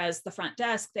 Whereas the front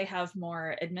desk, they have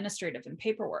more administrative and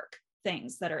paperwork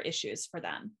things that are issues for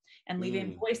them, and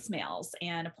leaving voicemails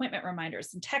and appointment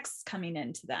reminders and texts coming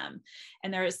into them.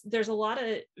 And there's a lot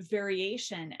of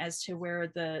variation as to where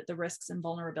the risks and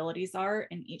vulnerabilities are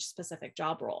in each specific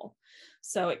job role.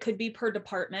 So it could be per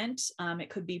department, it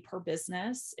could be per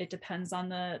business. It depends on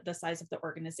the size of the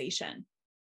organization.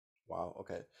 Wow.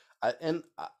 Okay.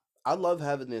 I love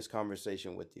having this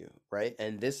conversation with you, right?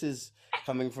 And this is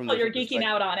coming from the you're geeking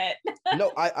out on it.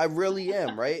 No, I really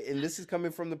am, right? And this is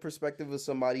coming from the perspective of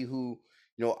somebody who,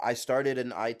 I started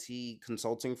an IT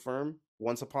consulting firm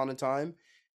once upon a time,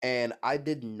 and I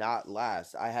did not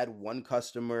last. I had one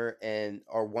customer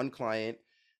or one client,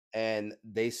 and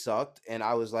they sucked, and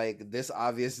I was like, this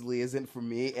obviously isn't for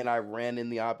me, and I ran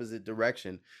in the opposite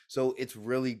direction. So it's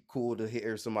really cool to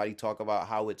hear somebody talk about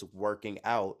how it's working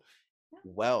out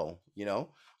well.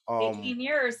 18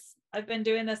 years. I've been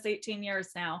doing this 18 years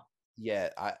now. Yeah,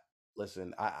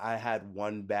 I had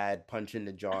one bad punch in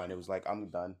the jaw, and it was like, I'm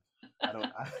done.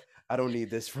 I don't need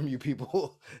this from you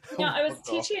people. Yeah, I was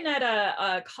teaching at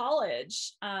a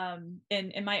college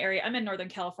in my area. I'm in Northern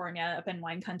California, up in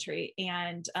wine country,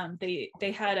 and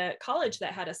they had a college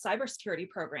that had a cybersecurity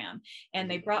program,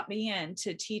 and they brought me in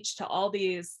to teach to all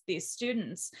these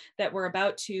students that were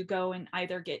about to go and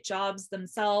either get jobs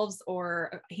themselves,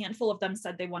 or a handful of them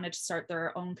said they wanted to start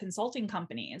their own consulting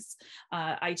companies,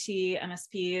 IT,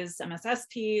 MSPs,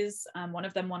 MSSPs. One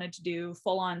of them wanted to do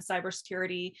full-on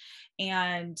cybersecurity,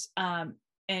 and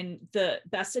the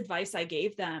best advice I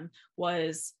gave them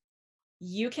was,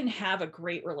 you can have a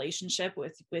great relationship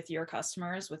with your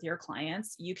customers, with your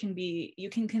clients. You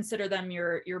can consider them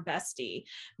your bestie,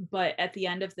 but at the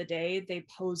end of the day, they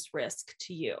pose risk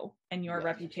to you and your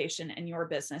reputation and your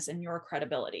business and your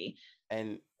credibility.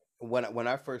 And when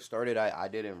I first started, I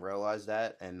didn't realize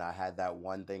that, and I had that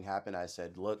one thing happen. I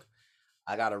said, look,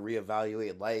 I got to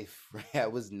reevaluate life. I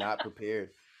was not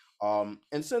prepared.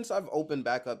 And since I've opened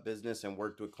back up business and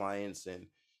worked with clients, and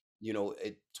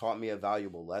it taught me a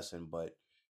valuable lesson, but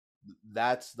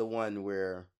that's the one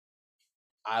where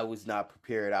I was not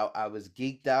prepared. I was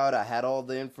geeked out. I had all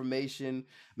the information.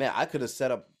 Man, I could have set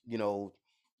up, an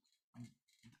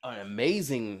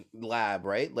amazing lab,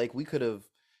 right? Like we could have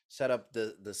set up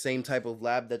the same type of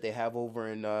lab that they have over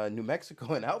in New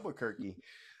Mexico in Albuquerque,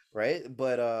 right?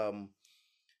 But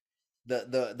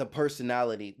the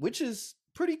personality, which is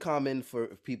pretty common for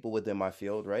people within my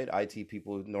field, right? IT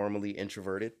people normally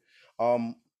introverted.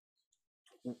 I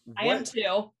am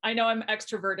too. I know I'm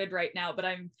extroverted right now, but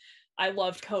I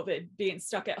loved COVID, being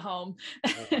stuck at home.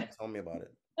 Tell me about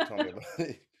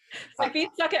it. Like being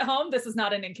stuck at home, this is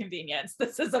not an inconvenience.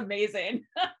 This is amazing.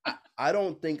 I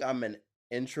don't think I'm an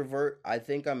introvert. I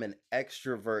think I'm an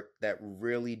extrovert that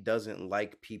really doesn't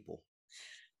like people.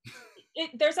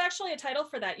 There's actually a title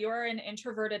for that. You're an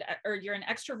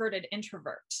extroverted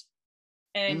introvert.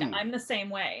 And I'm the same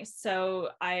way. So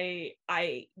I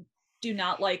do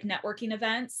not like networking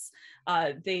events.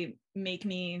 They make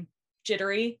me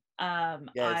jittery. Yeah,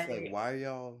 it's like, why are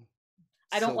y'all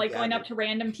I don't so like going up gathered? to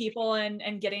random people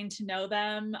and getting to know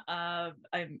them. I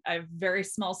have a very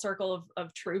small circle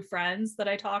of true friends that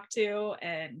I talk to,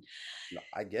 and No,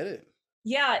 I get it.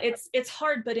 yeah, it's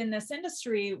hard, but in this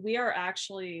industry, we are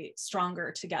actually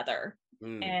stronger together.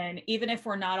 Mm, And even if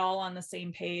we're not all on the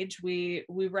same page, we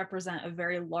represent a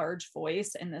very large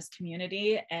voice in this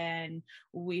community, and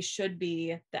we should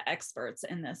be the experts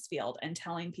in this field and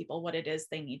telling people what it is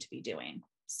they need to be doing.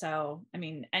 So, I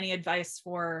mean, any advice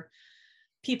for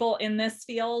people in this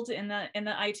field, in the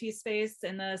IT space,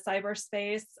 in the cyber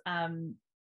space?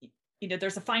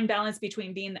 There's a fine balance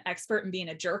between being the expert and being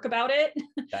a jerk about it.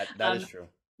 that is true.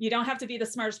 You don't have to be the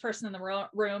smartest person in the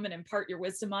room and impart your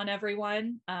wisdom on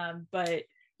everyone, but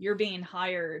you're being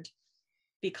hired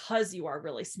because you are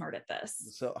really smart at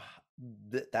this. So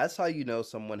that's how you know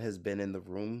someone has been in the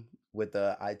room with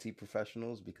the IT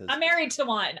professionals, because I'm married to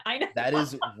one. I know. that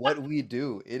is what we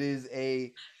do. It is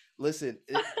listen,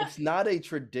 it's not a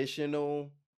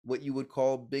traditional, what you would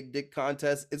call big dick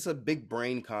contest. It's a big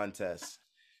brain contest.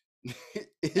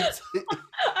 It's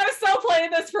I'm so playing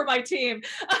this for my team.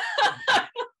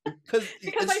 because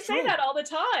Because it's I say true. that all the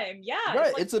time. Yeah.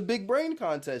 Right. Like, It's a big brain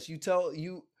contest.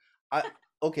 I,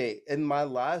 okay, in my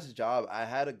last job, I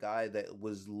had a guy that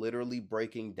was literally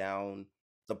breaking down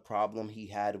the problem he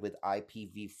had with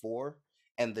IPv4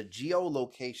 and the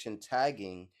geolocation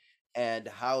tagging, and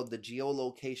how the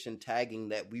geolocation tagging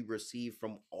that we receive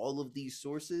from all of these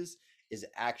sources is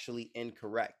actually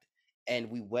incorrect. And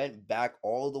we went back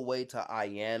all the way to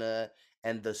IANA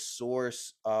and the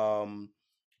source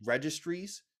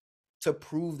registries to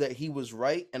prove that he was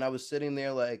right. And I was sitting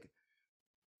there like,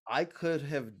 I could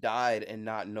have died and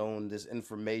not known this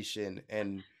information,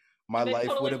 and my and been life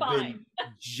would totally have been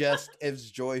fine. just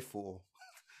as joyful.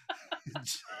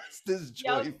 Just as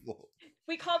Yep. joyful.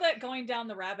 We call that going down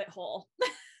the rabbit hole.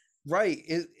 Right.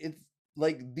 It's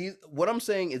like these, what I'm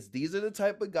saying is, these are the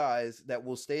type of guys that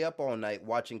will stay up all night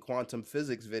watching quantum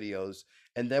physics videos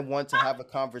and then want to have a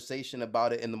conversation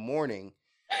about it in the morning.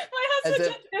 My As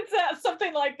husband if, did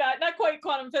something like that. Not quite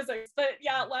quantum physics, but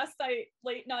yeah, last night,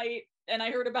 late night, and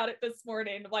I heard about it this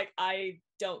morning. I'm like, I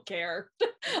don't care.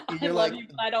 I you're love like, you,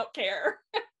 but I don't care.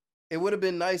 it would have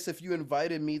been nice if you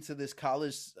invited me to this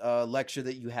college lecture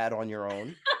that you had on your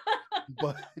own.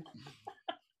 But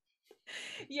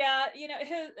Yeah,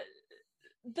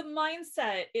 the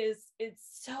mindset is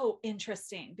it's so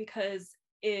interesting because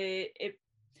it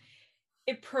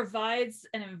provides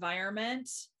an environment,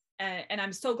 and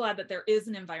I'm so glad that there is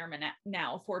an environment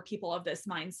now for people of this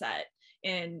mindset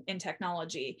in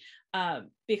technology,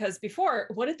 because before,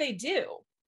 what did they do?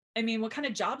 I mean, what kind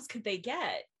of jobs could they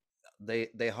get?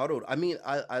 they huddled. I mean,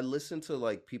 I listened to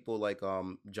like people like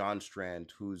John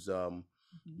Strand, who's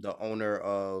Mhm. the owner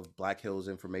of Black Hills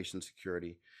Information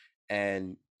Security,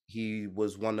 and he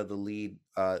was one of the lead,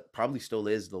 probably still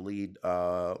is the lead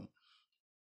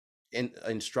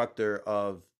instructor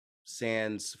of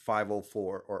SANS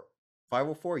 504 or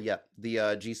 504, yeah, the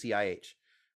GCIH,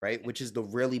 right, which is the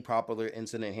really popular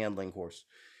incident handling course.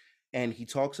 And he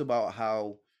talks about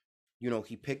how,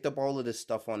 he picked up all of this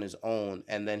stuff on his own,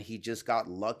 and then he just got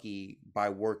lucky by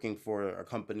working for a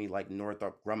company like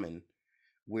Northrop Grumman,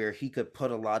 where he could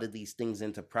put a lot of these things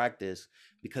into practice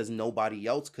because nobody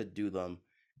else could do them,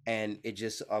 and it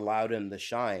just allowed him to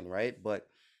shine, right? But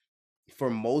for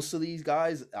most of these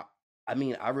guys, I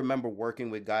mean, I remember working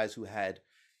with guys who had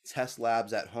test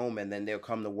labs at home, and then they'll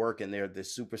come to work and they're the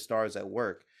superstars at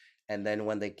work. And then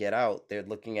when they get out, they're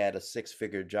looking at a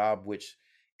six-figure job, which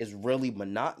is really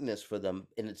monotonous for them,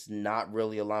 and it's not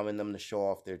really allowing them to show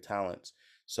off their talents.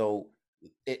 So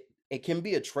it can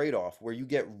be a trade-off where you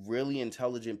get really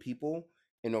intelligent people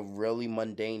in a really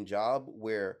mundane job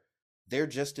where they're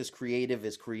just as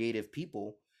creative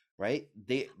people, right?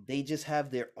 They just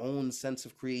have their own sense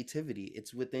of creativity.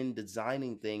 It's within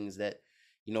designing things that,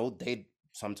 they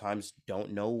sometimes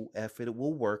don't know if it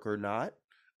will work or not,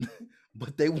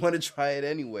 but they want to try it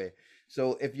anyway.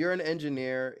 So if you're an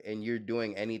engineer and you're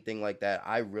doing anything like that,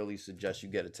 I really suggest you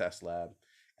get a test lab,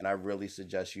 and I really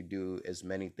suggest you do as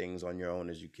many things on your own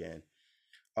as you can.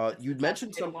 That's You the best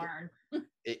mentioned way to something. learn.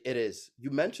 It is. You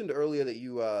mentioned earlier that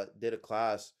you did a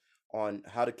class on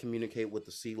how to communicate with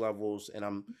the C levels, and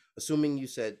I'm assuming you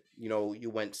said, you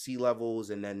went C levels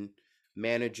and then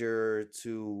manager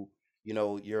to,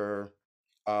 your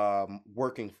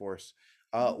working force.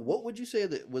 What would you say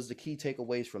that was the key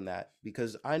takeaways from that?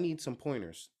 Because I need some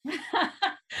pointers.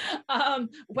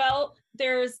 Well,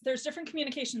 there's different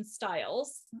communication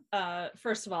styles.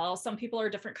 First of all, some people are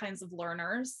different kinds of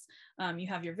learners. You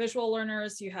have your visual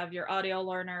learners, you have your audio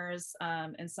learners,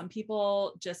 and some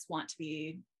people just want to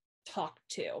be talk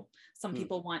to. Some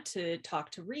people want to talk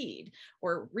to read,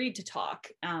 or read to talk.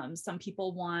 Some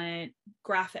people want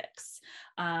graphics.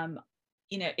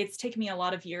 It's taken me a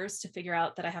lot of years to figure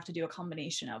out that I have to do a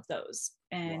combination of those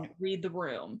and read the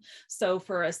room. So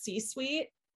for a C-suite,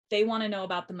 they want to know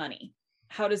about the money.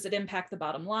 How does it impact the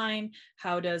bottom line?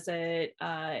 How does it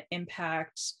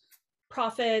impact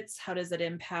profits? How does it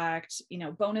impact,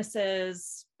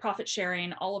 bonuses, profit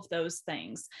sharing, all of those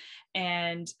things?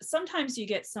 And sometimes you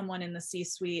get someone in the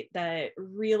C-suite that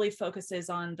really focuses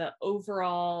on the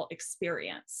overall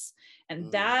experience.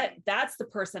 And that's the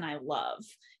person I love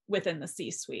within the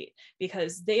C-suite,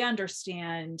 because they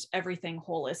understand everything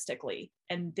holistically.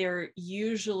 And they're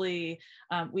usually,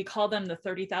 we call them the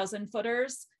 30,000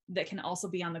 footers that can also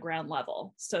be on the ground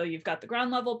level. So you've got the ground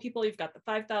level people, you've got the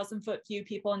 5,000 foot view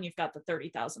people, and you've got the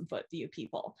 30,000 foot view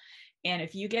people. And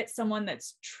if you get someone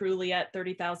that's truly at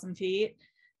 30,000 feet,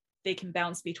 they can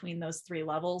bounce between those three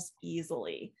levels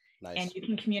easily. Nice. And you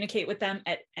can communicate with them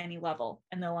at any level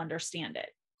and they'll understand it.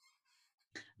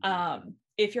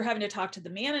 If you're having to talk to the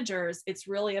managers, it's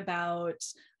really about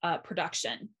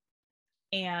production.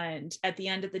 And at the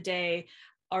end of the day,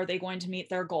 are they going to meet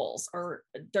their goals or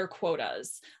their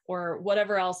quotas or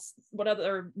whatever else, what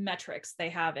other metrics they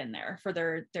have in there for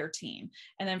their team?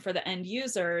 And then for the end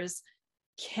users,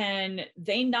 can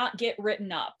they not get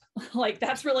written up? Like,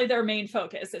 that's really their main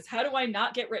focus, is how do I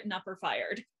not get written up or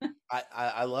fired?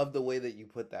 I love the way that you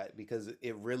put that, because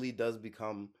it really does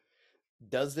become,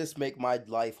 does this make my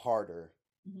life harder?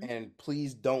 Mm-hmm. And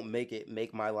please don't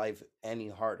make my life any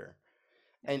harder.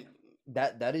 And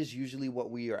that is usually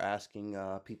what we are asking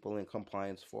people in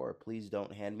compliance for. Please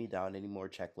don't hand me down any more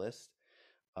checklists.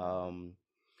 And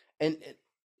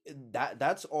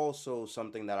that's also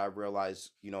something that I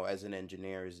realized, as an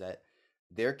engineer, is that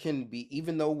there can be,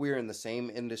 even though we're in the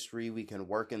same industry, we can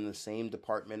work in the same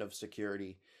department of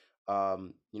security.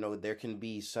 There can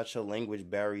be such a language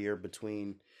barrier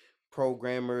between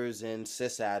programmers and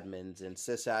sysadmins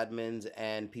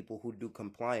and people who do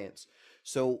compliance.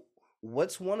 So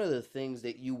what's one of the things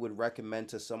that you would recommend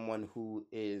to someone who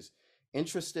is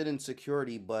interested in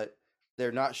security, but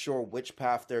they're not sure which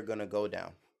path they're going to go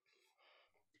down?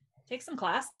 Take some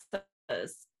classes,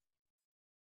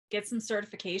 get some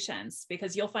certifications,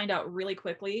 because you'll find out really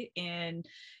quickly in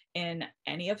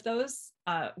any of those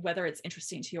whether it's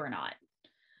interesting to you or not.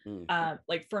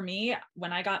 Like for me,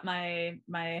 when I got my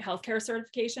healthcare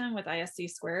certification with ISC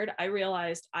Squared, I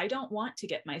realized I don't want to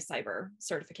get my cyber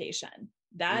certification.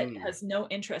 That has no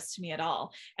interest to me at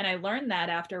all. And I learned that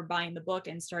after buying the book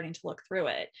and starting to look through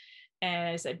it. And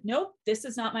I said, nope, this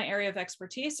is not my area of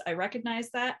expertise. I recognize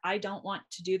that. I don't want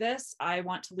to do this. I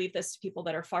want to leave this to people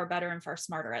that are far better and far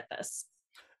smarter at this.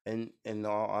 And in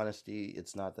all honesty,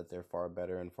 it's not that they're far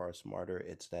better and far smarter.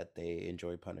 It's that they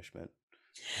enjoy punishment.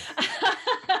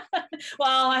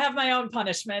 Well, I have my own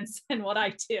punishments in what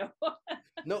I do.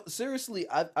 No, seriously,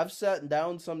 I've sat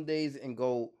down some days and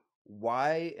go,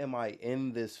 why am I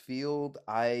in this field?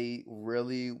 I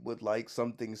really would like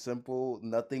something simple.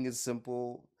 Nothing is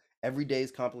simple. Every day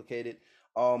is complicated.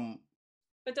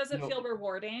 But does it feel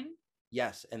rewarding?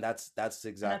 Yes, and that's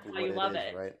exactly what you love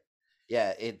it, right?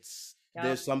 Yeah,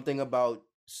 there's something about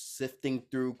sifting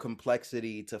through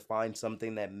complexity to find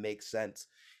something that makes sense.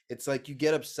 It's like you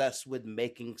get obsessed with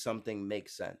making something make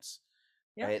sense.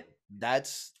 Yeah. Right?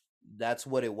 That's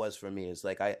what it was for me. It's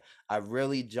like I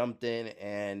really jumped in,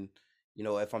 and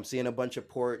if I'm seeing a bunch of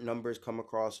port numbers come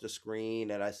across the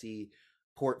screen and I see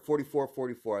port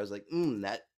 4444, I was like,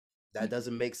 that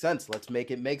doesn't make sense. Let's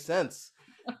make it make sense.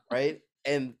 Right?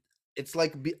 And it's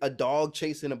like a dog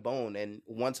chasing a bone. And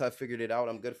once I figured it out,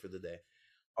 I'm good for the day.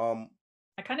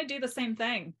 I kind of do the same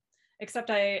thing, except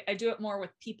I do it more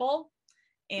with people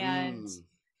and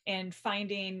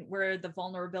finding where the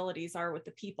vulnerabilities are with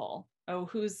the people. Oh,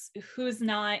 who's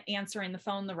not answering the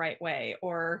phone the right way,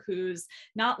 or who's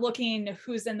not looking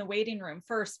who's in the waiting room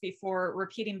first before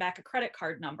repeating back a credit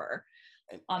card number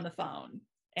on the phone.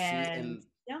 And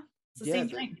it's the same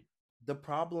thing. The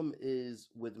problem is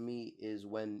with me is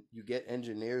when you get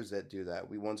engineers that do that.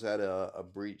 We once had a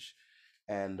breach,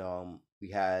 and we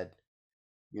had,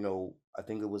 I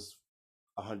think it was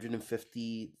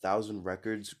 150,000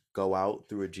 records go out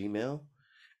through a Gmail,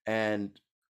 and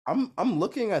I'm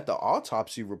looking at the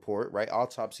autopsy report. Right,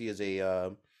 autopsy is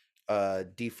a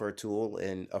defer tool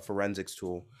and a forensics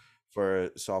tool for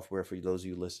software for those of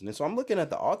you listening. So I'm looking at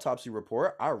the autopsy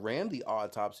report. I ran the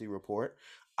autopsy report.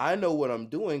 I know what I'm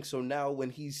doing. So now when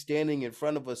he's standing in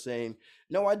front of us saying,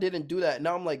 no, I didn't do that.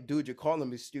 Now I'm like, dude, you're calling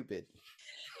me stupid.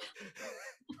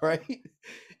 Right?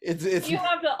 it's You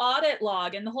have the audit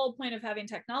log, and the whole point of having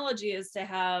technology is to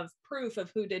have proof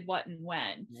of who did what and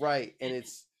when. right,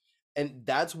 and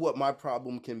that's what my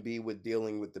problem can be with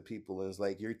dealing with the people is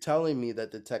like you're telling me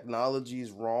that the technology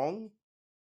is wrong,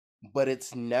 but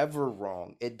it's never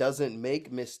wrong. It doesn't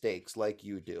make mistakes like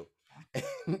you do.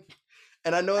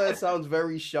 And I know that sounds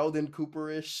very Sheldon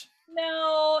Cooperish.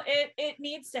 No, it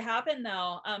needs to happen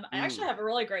though. I actually Mm. have a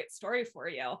really great story for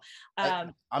you.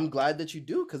 I, I'm glad that you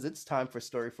do because it's time for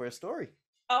a story.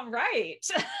 All right.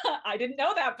 I didn't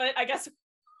know that, but I guess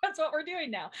that's what we're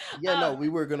doing now. Yeah, no, we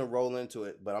were gonna roll into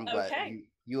it, but I'm glad Okay.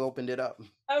 you opened it up.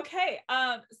 Okay.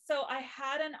 So I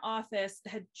had an office that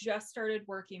had just started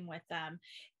working with them,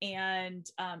 and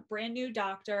brand new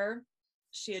doctor.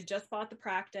 She had just bought the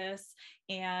practice,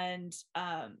 and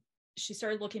she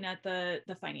started looking at the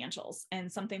financials,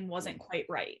 and something wasn't quite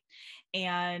right.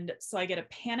 And so I get a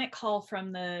panic call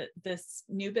from this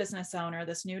new business owner,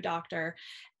 this new doctor,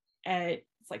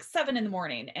 it's like 7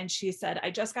 a.m. And she said,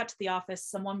 I just got to the office.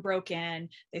 Someone broke in.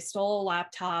 They stole a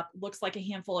laptop, looks like a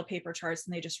handful of paper charts,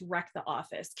 and they just wrecked the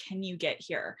office. Can you get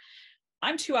here?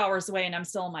 I'm 2 hours away and I'm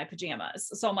still in my pajamas.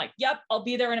 So I'm like, yep, I'll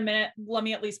be there in a minute. Let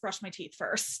me at least brush my teeth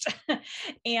first.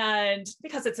 And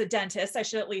because it's a dentist, I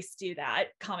should at least do that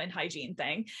common hygiene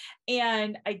thing.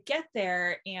 And I get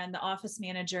there and the office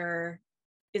manager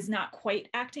is not quite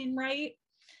acting right.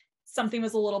 Something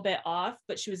was a little bit off,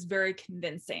 but she was very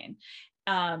convincing.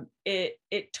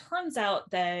 It turns out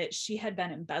that she had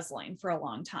been embezzling for a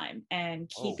long time and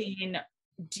keeping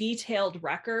detailed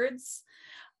records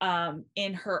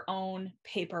in her own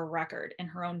paper record, in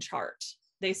her own chart.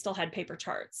 They still had paper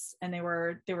charts, and they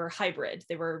were hybrid.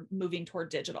 They were moving toward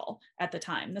digital at the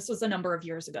time. This was a number of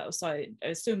years ago, so I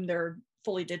assume they're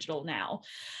fully digital now.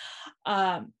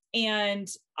 And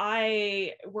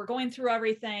we're going through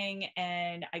everything,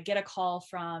 and I get a call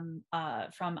from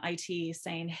IT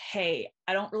saying, hey,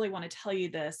 I don't really want to tell you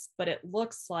this, but it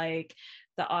looks like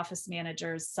the office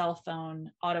manager's cell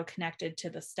phone auto connected to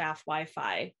the staff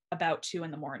Wi-Fi about 2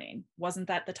 a.m. Wasn't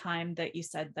that the time that you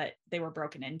said that they were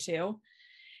broken into?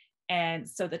 And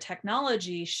so the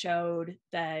technology showed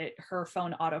that her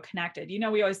phone auto connected. You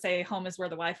know, we always say home is where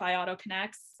the Wi-Fi auto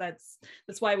connects. That's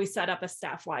why we set up a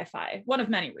staff Wi-Fi, one of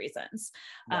many reasons.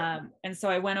 Right. And so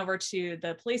I went over to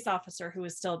the police officer who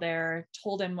was still there,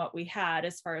 told him what we had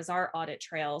as far as our audit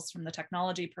trails from the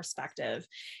technology perspective.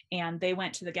 And they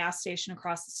went to the gas station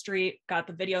across the street, got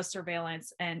the video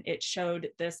surveillance, and it showed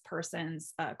this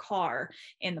person's car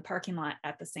in the parking lot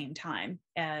at the same time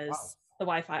as the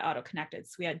Wi-Fi auto connected.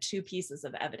 So we had 2 pieces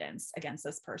of evidence against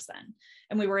this person.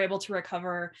 And we were able to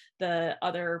recover the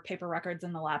other paper records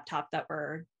in the laptop that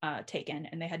were taken,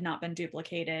 and they had not been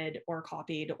duplicated or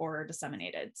copied or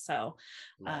disseminated. So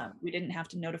we didn't have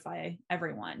to notify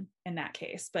everyone in that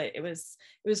case, but it was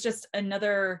just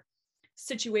another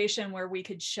situation where we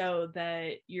could show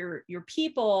that your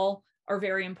people are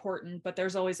very important, but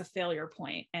there's always a failure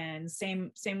point. And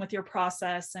same with your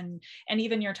process, and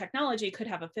even your technology could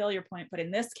have a failure point. But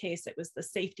in this case, it was the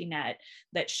safety net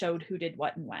that showed who did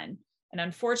what and when. And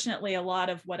unfortunately, a lot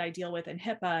of what I deal with in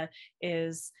HIPAA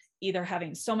is either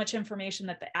having so much information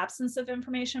that the absence of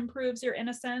information proves your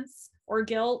innocence or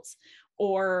guilt,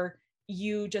 or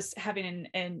you just having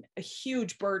a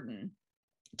huge burden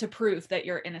to prove that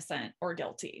you're innocent or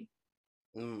guilty.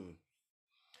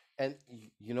 And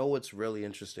you know what's really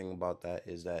interesting about that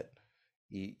is that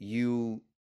you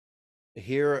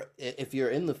here, if you're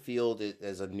in the field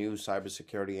as a new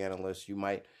cybersecurity analyst, you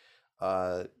might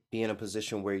be in a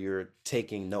position where you're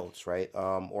taking notes, right?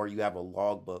 Or you have a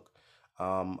logbook.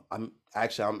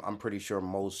 I'm pretty sure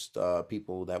most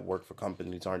people that work for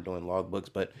companies aren't doing logbooks,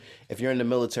 but if you're in the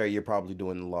military, you're probably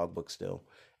doing the logbook still.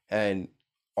 And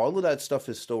all of that stuff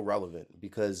is still relevant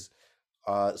because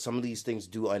some of these things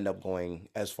do end up going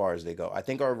as far as they go. I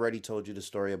think I already told you the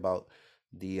story about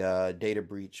the data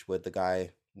breach with the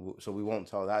guy, so we won't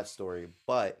tell that story.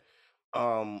 But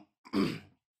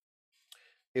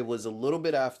it was a little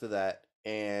bit after that,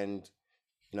 and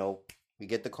we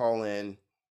get the call in.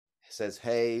 It says,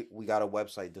 "Hey, we got a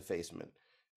website defacement."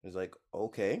 It's like,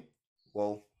 okay,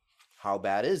 well, how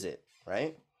bad is it,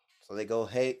 right? So they go,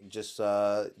 "Hey, just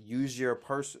use your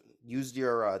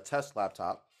test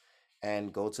laptop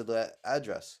and go to the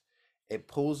address." It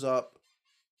pulls up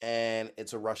and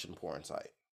it's a Russian porn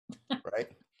site, right?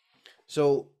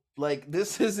 So like,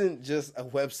 this isn't just a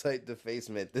website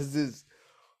defacement. This is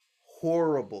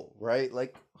horrible, right?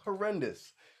 Like,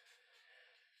 horrendous.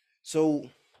 So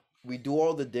we do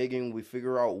all the digging. We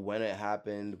figure out when it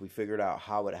happened. We figured out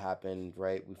how it happened,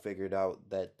 right? We figured out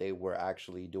that they were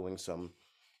actually doing some,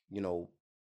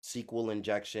 SQL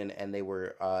injection, and they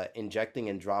were injecting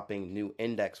and dropping new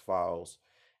index files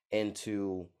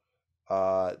into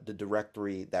the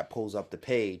directory that pulls up the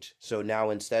page. So now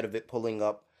instead of it pulling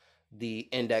up the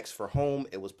index for home,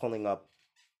 it was pulling up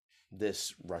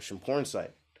this Russian porn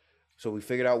site. So we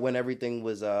figured out when everything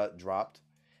was dropped,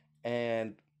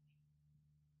 and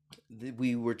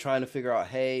we were trying to figure out,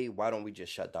 hey, why don't we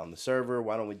just shut down the server?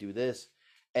 Why don't we do this?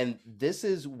 And this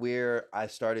is where I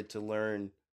started to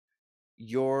learn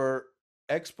your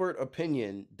expert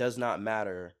opinion does not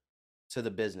matter to the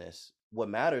business. What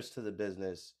matters to the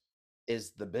business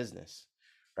is the business,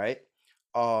 right?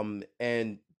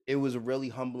 And it was a really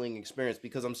humbling experience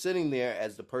because I'm sitting there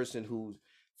as the person who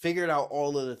figured out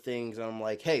all of the things, and I'm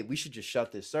like, hey, we should just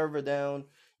shut this server down.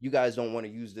 You guys don't want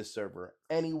to use this server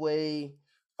anyway.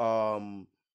 And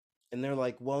they're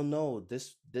like, well, no,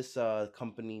 this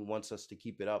company wants us to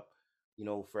keep it up,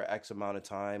 for X amount of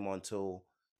time until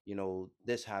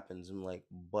this happens. I'm like,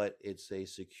 but it's a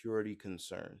security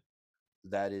concern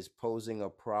that is posing a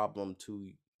problem to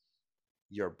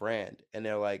your brand. And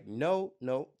they're like, no,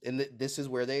 no. And this is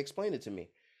where they explained it to me.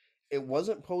 It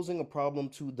wasn't posing a problem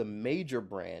to the major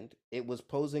brand. It was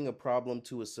posing a problem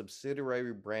to a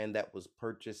subsidiary brand that was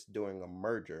purchased during a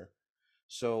merger.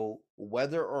 So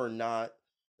whether or not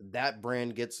that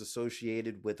brand gets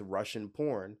associated with Russian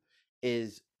porn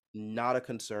is not a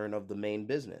concern of the main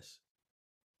business.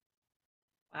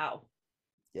 Wow.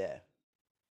 Yeah.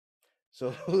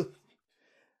 So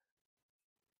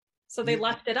So they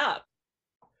left it up.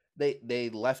 they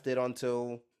left it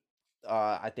until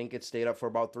I think it stayed up for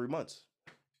about 3 months.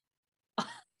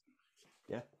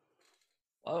 Yeah.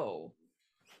 Whoa.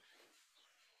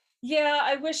 Yeah,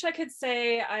 I wish I could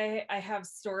say I have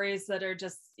stories that are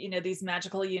just, these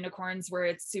magical unicorns where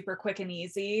it's super quick and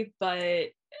easy, but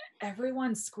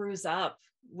everyone screws up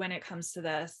when it comes to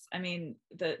this. I mean,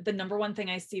 the number one thing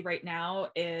I see right now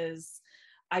is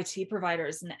IT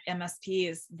providers and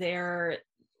MSPs. They're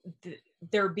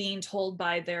being told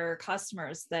by their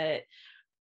customers that,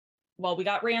 well, we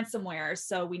got ransomware,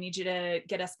 so we need you to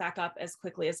get us back up as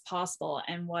quickly as possible.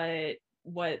 And what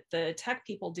the tech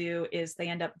people do is they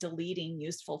end up deleting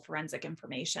useful forensic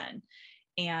information.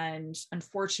 And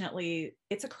unfortunately,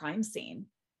 it's a crime scene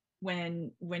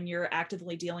when you're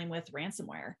actively dealing with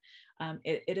ransomware.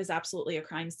 It is absolutely a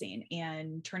crime scene,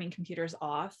 and turning computers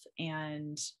off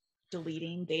and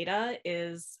deleting data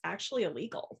is actually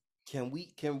illegal. Can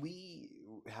we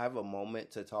have a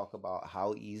moment to talk about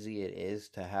how easy it is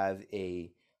to have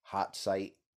a hot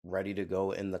site ready to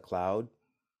go in the cloud?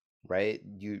 Right?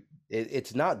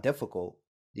 It's not difficult.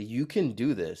 You can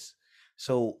do this.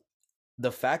 So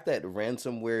the fact that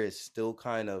ransomware is still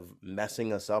kind of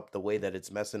messing us up the way that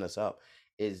it's messing us up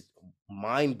is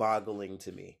mind-boggling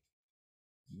to me,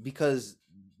 because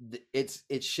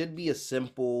it should be a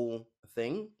simple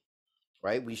thing,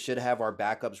 right? We should have our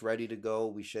backups ready to go.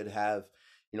 We should have,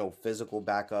 physical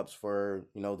backups for,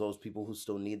 those people who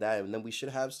still need that. And then we should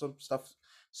have some stuff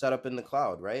set up in the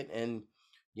cloud, right? And,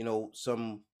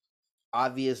 some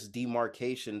obvious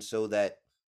demarcation so that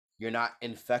you're not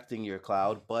infecting your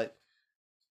cloud. But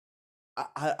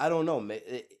I don't know.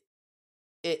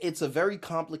 It's a very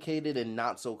complicated and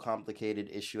not so complicated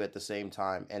issue at the same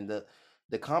time. And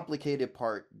the complicated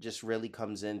part just really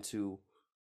comes into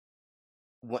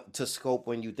what to scope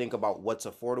when you think about what's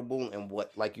affordable and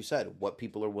what, like you said, what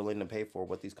people are willing to pay for,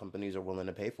 what these companies are willing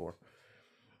to pay for.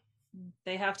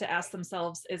 They have to ask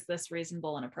themselves, is this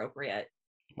reasonable and appropriate?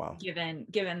 Wow. Given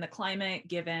the climate,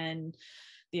 given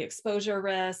the exposure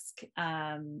risk,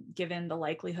 given the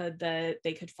likelihood that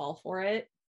they could fall for it.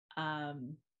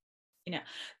 The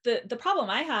problem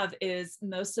I have is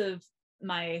most of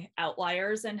my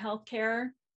outliers in healthcare,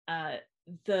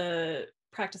 the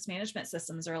practice management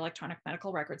systems or electronic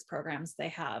medical records programs they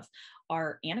have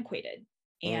are antiquated.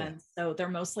 And so they're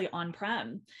mostly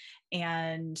on-prem.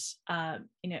 And,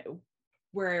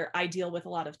 where I deal with a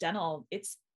lot of dental,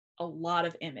 it's a lot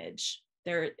of image.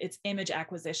 It's image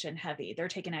acquisition heavy. They're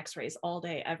taking x-rays all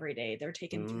day, every day. They're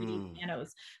taking 3D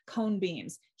panos, cone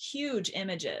beams, huge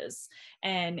images.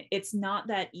 And it's not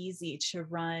that easy to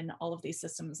run all of these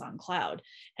systems on cloud.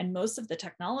 And most of the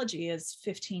technology is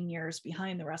 15 years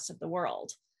behind the rest of the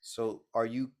world. So are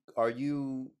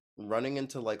you running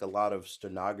into like a lot of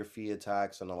stenography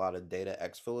attacks and a lot of data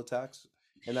exfil attacks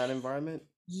in that environment?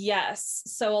 Yes.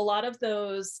 So a lot of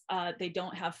those, they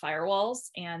don't have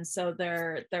firewalls. And so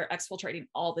they're exfiltrating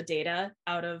all the data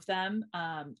out of them.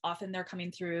 Often they're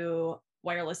coming through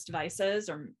wireless devices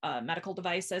or medical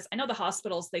devices. I know the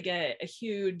hospitals, they get a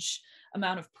huge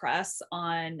amount of press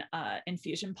on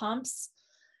infusion pumps.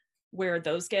 where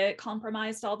those get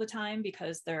compromised all the time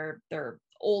because they're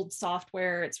old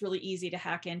software. It's really easy to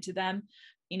hack into them.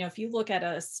 If you look at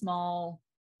a small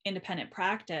independent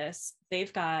practice,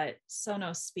 they've got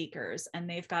Sonos speakers and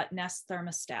they've got Nest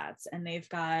thermostats and they've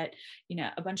got,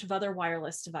 a bunch of other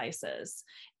wireless devices.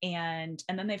 And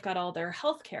then they've got all their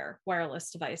healthcare wireless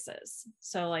devices.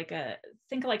 So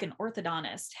think like an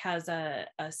orthodontist has a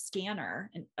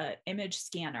scanner, an image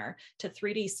scanner to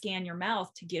 3D scan your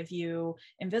mouth to give you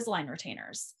Invisalign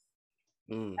retainers.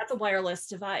 That's a wireless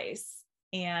device.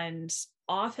 And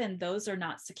often those are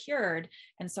not secured.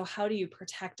 And so how do you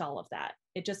protect all of that?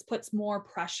 It just puts more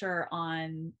pressure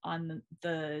on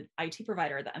the IT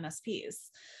provider, the MSPs.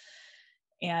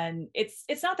 And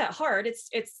it's not that hard.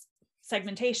 It's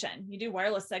segmentation. You do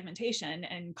wireless segmentation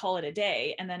and call it a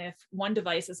day. And then if one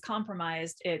device is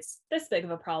compromised, it's this big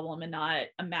of a problem and not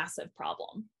a massive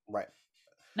problem. Right.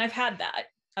 And I've had that.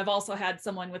 I've also had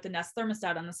someone with the Nest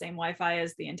thermostat on the same Wi-Fi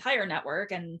as the entire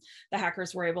network, and the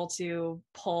hackers were able to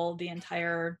pull the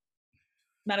entire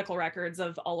medical records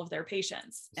of all of their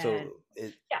patients.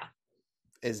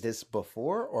 Is this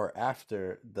before or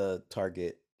after the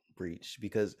Target breach?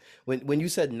 Because when you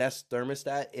said Nest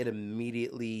thermostat, it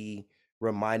immediately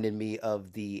reminded me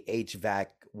of the HVAC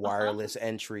wireless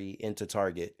entry into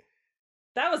Target.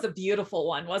 That was a beautiful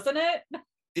one, wasn't it?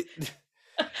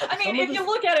 I mean, if you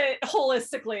look at it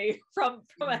holistically from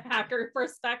a hacker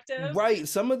perspective. Right.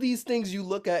 Some of these things you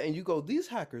look at and you go, these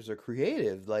hackers are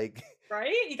creative.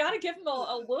 Right? You got to give them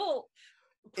a little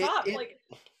prop.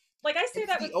 Like I say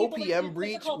that the with OPM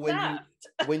breach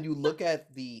when you look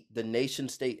at the nation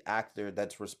state actor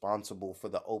that's responsible for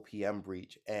the OPM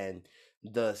breach and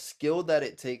the skill that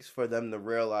it takes for them to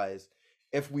realize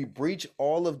if we breach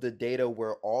all of the data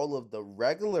where all of the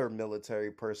regular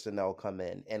military personnel come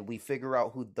in and we figure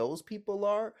out who those people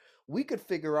are, we could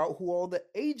figure out who all the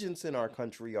agents in our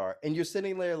country are. And you're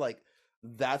sitting there like,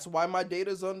 that's why my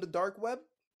data's on the dark web?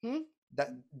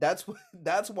 That's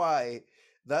why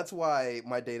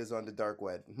my data's on the dark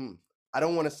web. I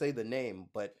don't want to say the name,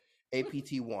 but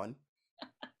APT1.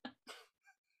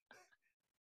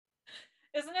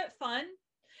 Isn't it fun?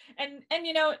 And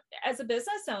as a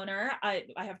business owner, I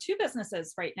have 2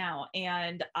 businesses right now,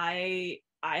 and I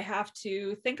have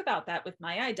to think about that with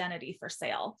my identity for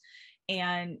sale.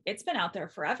 And it's been out there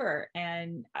forever,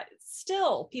 and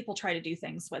still people try to do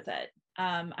things with it.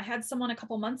 I had someone a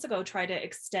couple months ago try to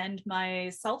extend my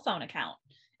cell phone account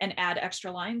and add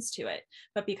extra lines to it.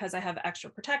 But because I have extra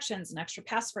protections and extra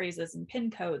passphrases and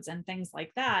PIN codes and things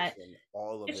like that,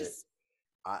 all of it.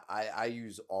 I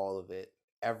use all of it.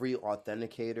 Every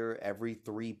authenticator, every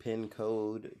 3 PIN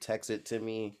code, text it to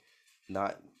me.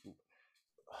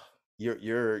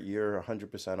 You're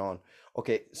 100% on.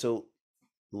 Okay, so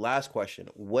last question.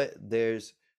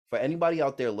 For anybody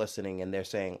out there listening and they're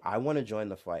saying, I want to join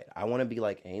the fight. I want to be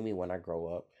like Amy when I grow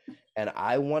up. And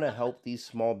I want to help these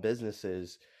small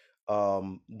businesses.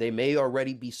 They may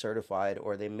already be certified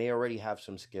or they may already have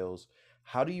some skills.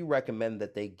 How do you recommend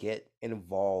that they get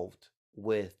involved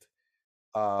with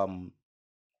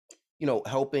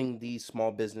helping these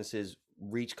small businesses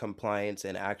reach compliance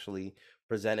and actually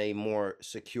present a more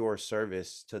secure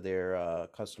service to their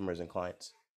customers and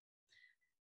clients?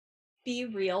 Be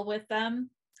real with them.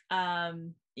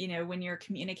 When you're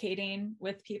communicating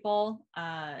with people,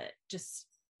 just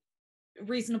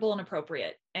reasonable and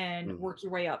appropriate, and work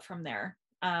your way up from there.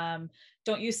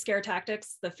 Don't use scare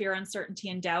tactics, the fear, uncertainty,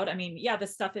 and doubt. I mean, yeah,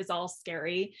 this stuff is all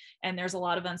scary and there's a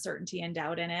lot of uncertainty and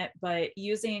doubt in it, but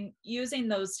using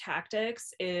those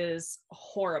tactics is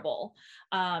horrible.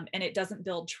 And it doesn't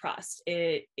build trust.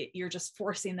 You're just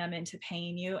forcing them into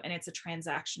paying you, and it's a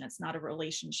transaction. It's not a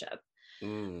relationship.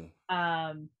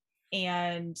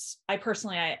 And I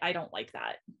personally, I don't like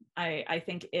that. I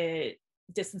think it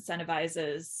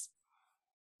disincentivizes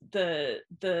the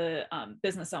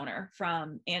business owner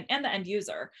and the end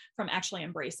user from actually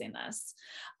embracing this.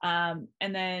 And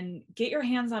then get your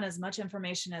hands on as much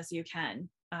information as you can,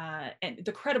 and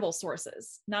the credible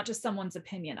sources, not just someone's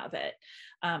opinion of it.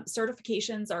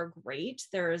 Certifications are great.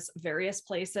 There's various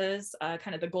places.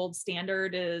 Kind of the gold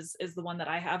standard is the one that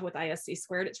I have with ISC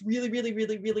Squared. It's really, really,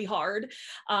 really, really hard.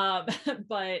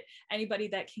 But anybody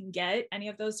that can get any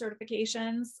of those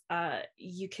certifications,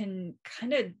 you can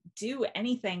kind of do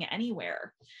anything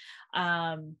anywhere.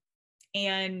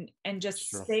 And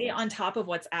just stay on top of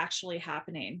what's actually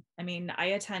happening. I mean, I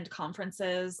attend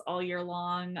conferences all year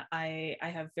long. I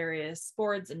have various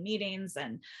boards and meetings,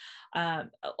 and a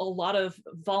lot of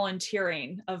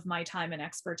volunteering of my time and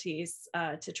expertise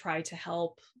to try to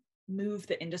help move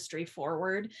the industry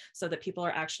forward so that people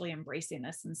are actually embracing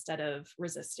this instead of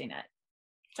resisting it.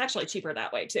 It's actually cheaper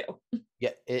that way too.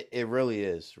 Yeah, it really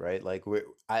is, right? Like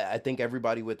I think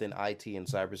everybody within IT and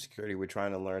cybersecurity, we're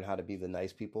trying to learn how to be the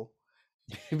nice people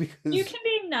You because can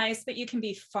be nice, but you can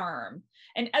be firm.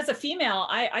 And as a female,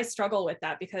 I struggle with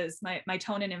that because my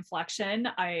tone and inflection,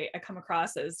 I come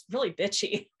across as really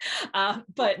bitchy.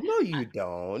 But no, you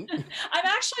don't. I'm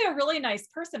actually a really nice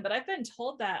person, but I've been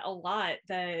told that a lot,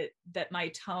 that my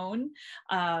tone,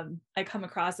 I come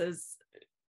across as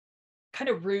kind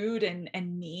of rude and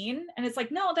mean. And it's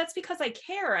like, no, that's because I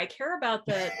care about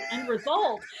the end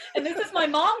result. And this is my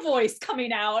mom voice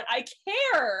coming out. I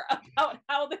care about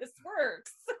how this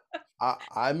works.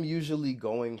 I'm usually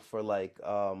going for like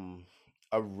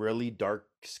a really dark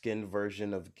skinned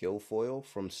version of Guilfoyle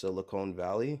from Silicon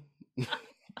Valley.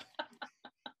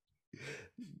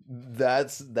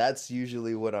 That's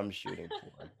usually what I'm shooting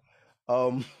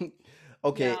for.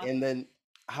 Okay, Yeah. and then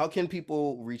how can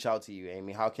people reach out to you,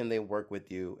 Amy? How can they work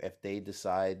with you if they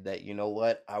decide that, you know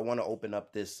what, I want to open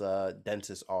up this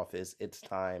dentist office. It's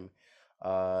time.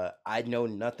 I know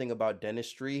nothing about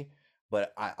dentistry,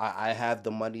 but I have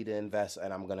the money to invest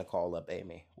and I'm gonna call up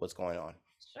Amy. What's going on?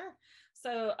 Sure.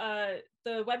 So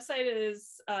the website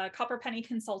is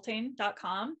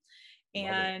copperpennyconsulting.com. Love it.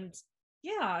 And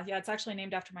yeah, it's actually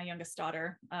named after my youngest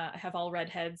daughter. I have all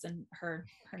redheads, and her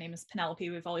name is Penelope.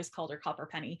 We've always called her Copper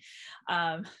Penny.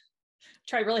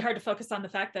 Try really hard to focus on the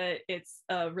fact that it's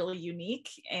really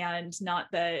unique, and not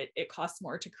that it costs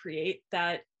more to create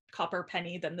that copper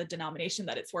penny than the denomination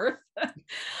that it's worth.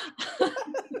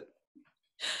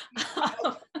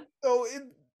 So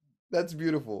that's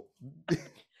beautiful.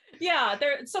 Yeah,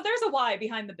 there's a why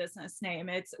behind the business name.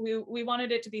 It's we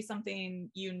wanted it to be something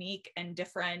unique and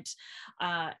different,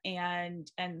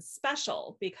 and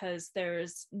special, because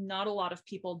there's not a lot of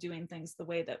people doing things the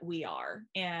way that we are.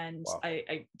 And Wow.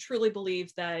 I truly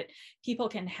believe that people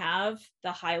can have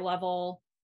the high level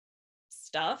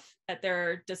stuff at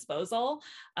their disposal,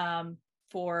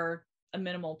 for a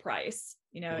minimal price.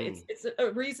 Mm. It's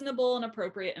a reasonable and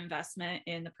appropriate investment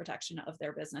in the protection of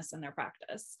their business and their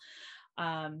practice.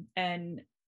 And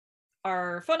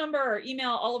our phone number, our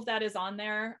email, all of that is on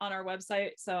there on our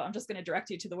website. So I'm just going to direct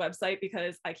you to the website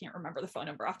because I can't remember the phone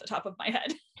number off the top of my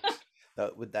head.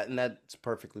 With that, and that's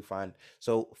perfectly fine.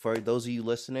 So for those of you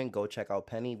listening, go check out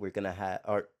Penny. We're gonna have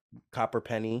our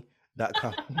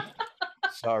copperpenny.com.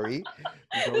 Sorry. Go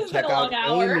This has been check a long out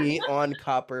hour. Amy on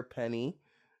Copper Penny,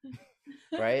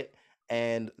 right?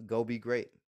 And go be great.